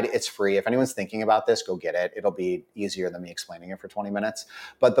a guide. It's free. If anyone's thinking about this, go get it. It'll be easier than me explaining it for 20 minutes.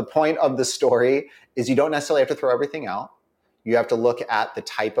 But the point of the story is you don't necessarily have to throw everything out. You have to look at the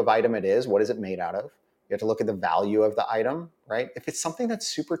type of item it is. What is it made out of? You have to look at the value of the item, right? If it's something that's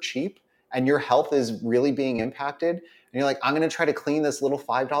super cheap and your health is really being impacted and you're like, I'm going to try to clean this little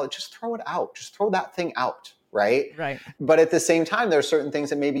 $5, just throw it out. Just throw that thing out, right? Right. But at the same time, there are certain things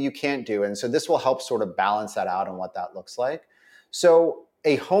that maybe you can't do. And so this will help sort of balance that out and what that looks like. So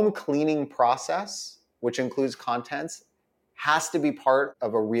a home cleaning process, which includes contents, has to be part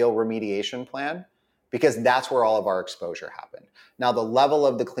of a real remediation plan, because that's where all of our exposure happened. Now, the level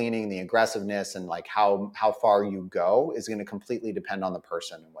of the cleaning, the aggressiveness, and like how far you go is going to completely depend on the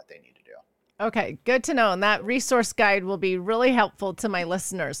person and what they need to do. Okay, good to know. And that resource guide will be really helpful to my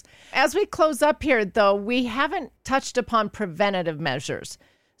listeners. As we close up here, though, we haven't touched upon preventative measures.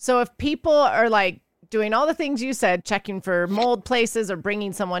 So if people are like doing all the things you said, checking for mold places or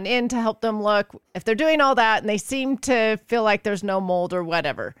bringing someone in to help them look, if they're doing all that and they seem to feel like there's no mold or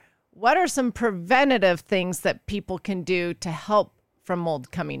whatever, what are some preventative things that people can do to help from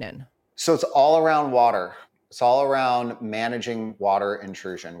mold coming in? So it's all around water. It's all around managing water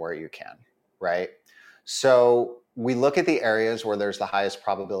intrusion where you can, right? So we look at the areas where there's the highest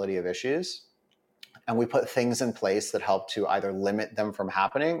probability of issues, and we put things in place that help to either limit them from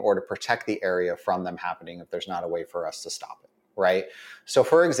happening or to protect the area from them happening if there's not a way for us to stop it, right? So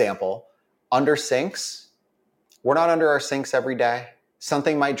for example, under sinks, we're not under our sinks every day.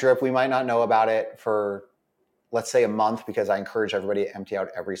 Something might drip. We might not know about it for, let's say, a month, because I encourage everybody to empty out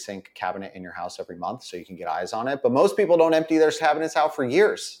every sink cabinet in your house every month so you can get eyes on it. But most people don't empty their cabinets out for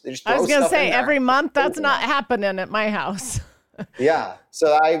years. They just throw I was going to stuff say in there. every month. That's not happening at my house. Yeah.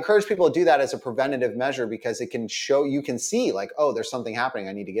 So I encourage people to do that as a preventative measure because it can show, you can see like, oh, there's something happening.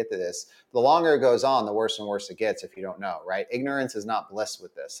 I need to get to this. The longer it goes on, the worse and worse it gets if you don't know, right? Ignorance is not bliss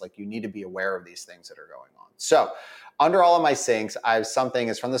with this. Like you need to be aware of these things that are going on. So under all of my sinks, I have something,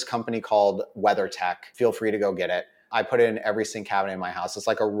 it's from this company called WeatherTech. Feel free to go get it. I put it in every sink cabinet in my house. It's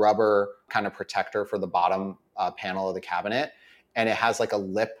like a rubber kind of protector for the bottom panel of the cabinet. And it has like a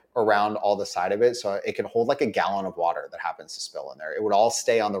lip around all the side of it. So it can hold like a gallon of water that happens to spill in there. It would all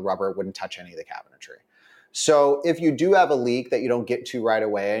stay on the rubber. It wouldn't touch any of the cabinetry. So if you do have a leak that you don't get to right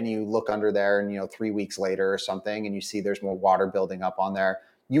away and you look under there and, 3 weeks later or something, and you see there's more water building up on there,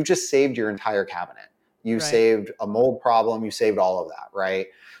 you just saved your entire cabinet. You saved a mold problem. You saved all of that, right?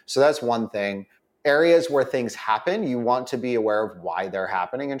 So that's one thing. Areas where things happen, you want to be aware of why they're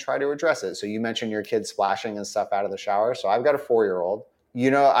happening and try to address it. So you mentioned your kids splashing and stuff out of the shower. So I've got a 4-year-old.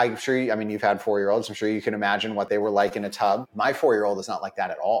 I'm sure, you've had 4-year-olds. I'm sure you can imagine what they were like in a tub. My 4-year-old is not like that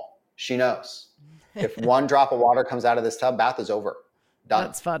at all. She knows. If one drop of water comes out of this tub, bath is over. Done.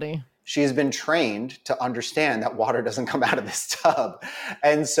 That's funny. She's been trained to understand that water doesn't come out of this tub.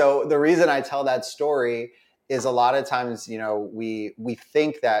 And so the reason I tell that story is a lot of times, we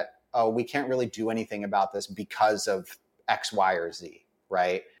think that, oh, we can't really do anything about this because of X, Y, or Z,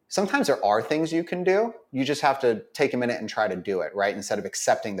 right? Sometimes there are things you can do. You just have to take a minute and try to do it, right? Instead of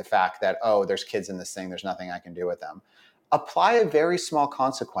accepting the fact that, oh, there's kids in this thing, there's nothing I can do with them. Apply a very small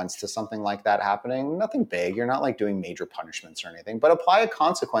consequence to something like that happening. Nothing big. You're not like doing major punishments or anything, but apply a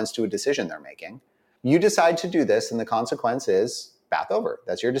consequence to a decision they're making. You decide to do this, and the consequence is bath over.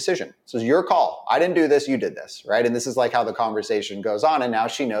 That's your decision. So it's your call. I didn't do this. You did this, right? And this is like how the conversation goes on. And now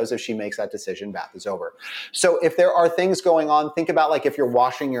she knows if she makes that decision, bath is over. So if there are things going on, think about like if you're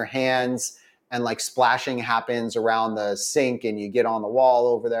washing your hands and like splashing happens around the sink and you get on the wall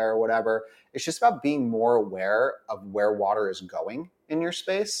over there or whatever. It's just about being more aware of where water is going in your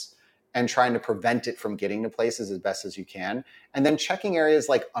space and trying to prevent it from getting to places as best as you can. And then checking areas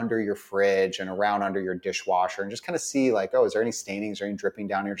like under your fridge and around under your dishwasher and just kind of see like, oh, is there any stainings or any dripping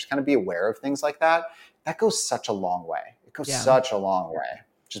down here? Just kind of be aware of things like that. That goes such a long way. It goes such a long way.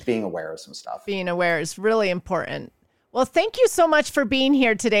 Just being aware of some stuff. Being aware is really important. Well, thank you so much for being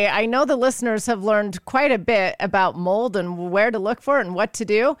here today. I know the listeners have learned quite a bit about mold and where to look for it and what to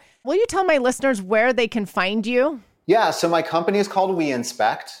do. Will you tell my listeners where they can find you? Yeah, so my company is called We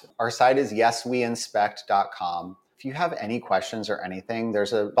Inspect. Our site is yesweinspect.com. If you have any questions or anything,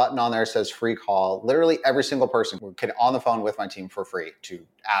 there's a button on there that says free call. Literally every single person can on the phone with my team for free to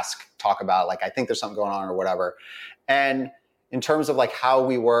ask, talk about, like, I think there's something going on or whatever. And in terms of like how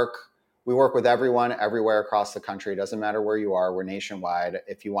we work with everyone everywhere across the country. It doesn't matter where you are. We're nationwide.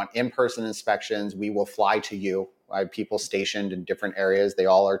 If you want in-person inspections, we will fly to you. I have people stationed in different areas. They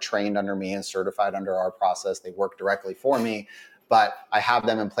all are trained under me and certified under our process. They work directly for me, but I have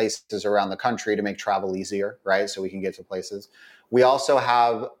them in places around the country to make travel easier, right? So we can get to places. We also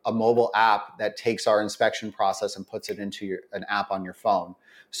have a mobile app that takes our inspection process and puts it into an app on your phone.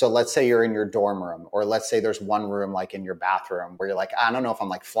 So let's say you're in your dorm room, or let's say there's one room like in your bathroom where you're like, I don't know if I'm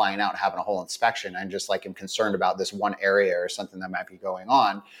like flying out and having a whole inspection. I'm just like, I'm concerned about this one area or something that might be going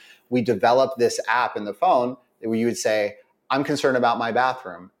on. We developed this app in the phone where you would say, I'm concerned about my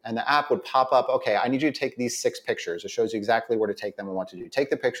bathroom. And the app would pop up, okay, I need you to take these 6 pictures. It shows you exactly where to take them and what to do. Take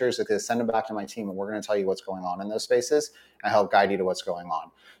the pictures, send them back to my team, and we're going to tell you what's going on in those spaces and help guide you to what's going on.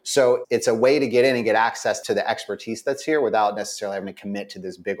 So it's a way to get in and get access to the expertise that's here without necessarily having to commit to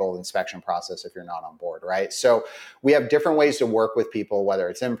this big old inspection process if you're not on board, right? So we have different ways to work with people, whether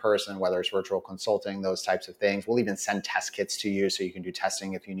it's in person, whether it's virtual consulting, those types of things. We'll even send test kits to you so you can do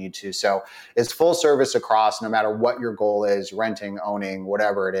testing if you need to. So it's full service across, no matter what your goal is, renting, owning,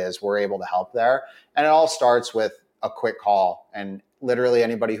 whatever it is, we're able to help there. And it all starts with a quick call. And literally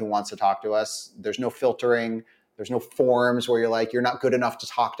anybody who wants to talk to us, there's no filtering. There's no forms where you're like, you're not good enough to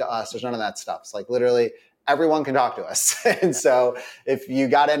talk to us. There's none of that stuff. It's like literally everyone can talk to us. And so if you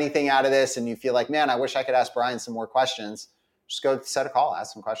got anything out of this and you feel like, man, I wish I could ask Brian some more questions, just go set a call,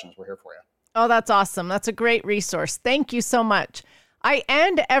 ask some questions. We're here for you. Oh, that's awesome. That's a great resource. Thank you so much. I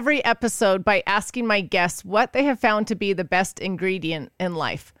end every episode by asking my guests what they have found to be the best ingredient in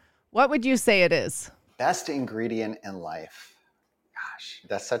life. What would you say it is? Best ingredient in life. Gosh,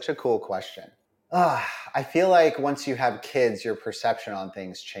 that's such a cool question. I feel like once you have kids, your perception on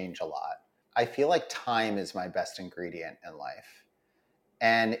things change a lot. I feel like time is my best ingredient in life,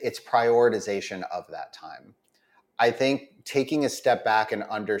 and it's prioritization of that time. I think taking a step back and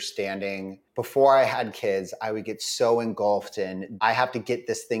understanding, before I had kids, I would get so engulfed in, I have to get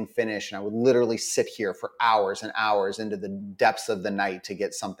this thing finished. And I would literally sit here for hours and hours into the depths of the night to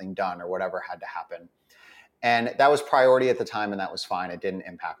get something done or whatever had to happen. And that was priority at the time, and that was fine. It didn't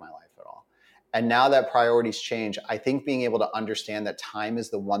impact my life at all. And now that priorities change, I think being able to understand that time is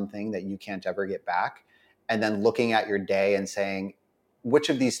the one thing that you can't ever get back, and then looking at your day and saying, which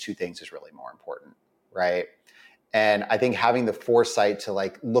of these two things is really more important, right? And I think having the foresight to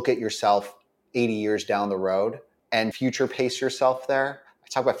like look at yourself 80 years down the road and future pace yourself there. I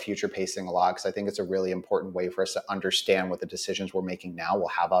talk about future pacing a lot because I think it's a really important way for us to understand what the decisions we're making now will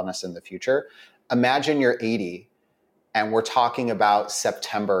have on us in the future. Imagine you're 80 and we're talking about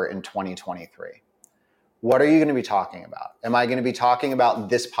September in 2023. What are you going to be talking about? Am I going to be talking about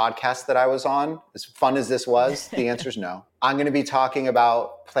this podcast that I was on? As fun as this was, the answer is no. I'm going to be talking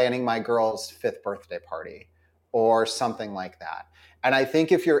about planning my girl's 5th birthday party or something like that. And I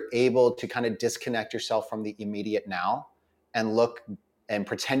think if you're able to kind of disconnect yourself from the immediate now and look and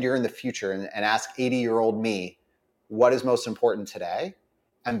pretend you're in the future and ask 80-year-old me, what is most important today?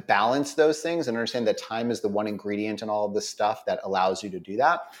 And balance those things and understand that time is the one ingredient in all of this stuff that allows you to do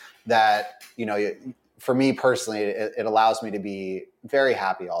that. That, you know, for me personally, it allows me to be very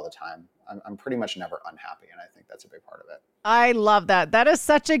happy all the time. I'm pretty much never unhappy. And I think that's a big part of it. I love that. That is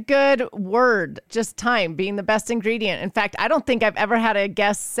such a good word. Just time being the best ingredient. In fact, I don't think I've ever had a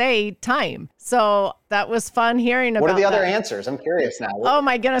guest say time. So that was fun hearing about that. What are the other answers? I'm curious now. Oh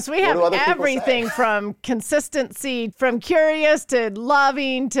my goodness. We have everything from consistency, from curious to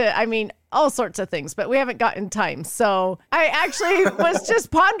loving to, I mean, all sorts of things, but we haven't gotten time. So I actually was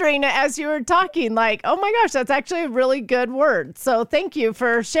just pondering it as you were talking, like, oh my gosh, that's actually a really good word. So thank you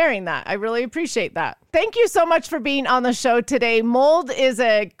for sharing that. I really appreciate that. Thank you so much for being on the show today. Mold is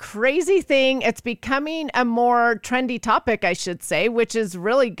a crazy thing. It's becoming a more trendy topic, I should say, which is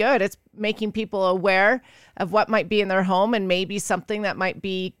really good. It's making people aware of what might be in their home and maybe something that might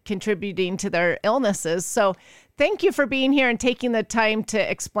be contributing to their illnesses. So thank you for being here and taking the time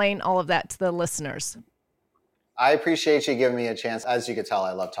to explain all of that to the listeners. I appreciate you giving me a chance. As you can tell,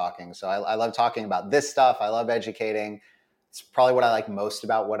 I love talking. So I love talking about this stuff. I love educating. It's probably what I like most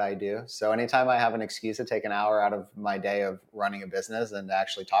about what I do. So anytime I have an excuse to take an hour out of my day of running a business and to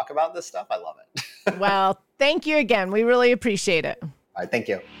actually talk about this stuff, I love it. Well, thank you again. We really appreciate it. All right, thank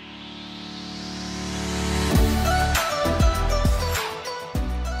you.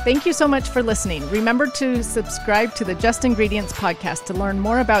 Thank you so much for listening. Remember to subscribe to the Just Ingredients podcast to learn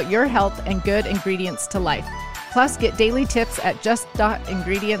more about your health and good ingredients to life. Plus, get daily tips at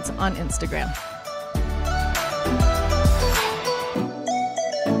just.ingredients on Instagram.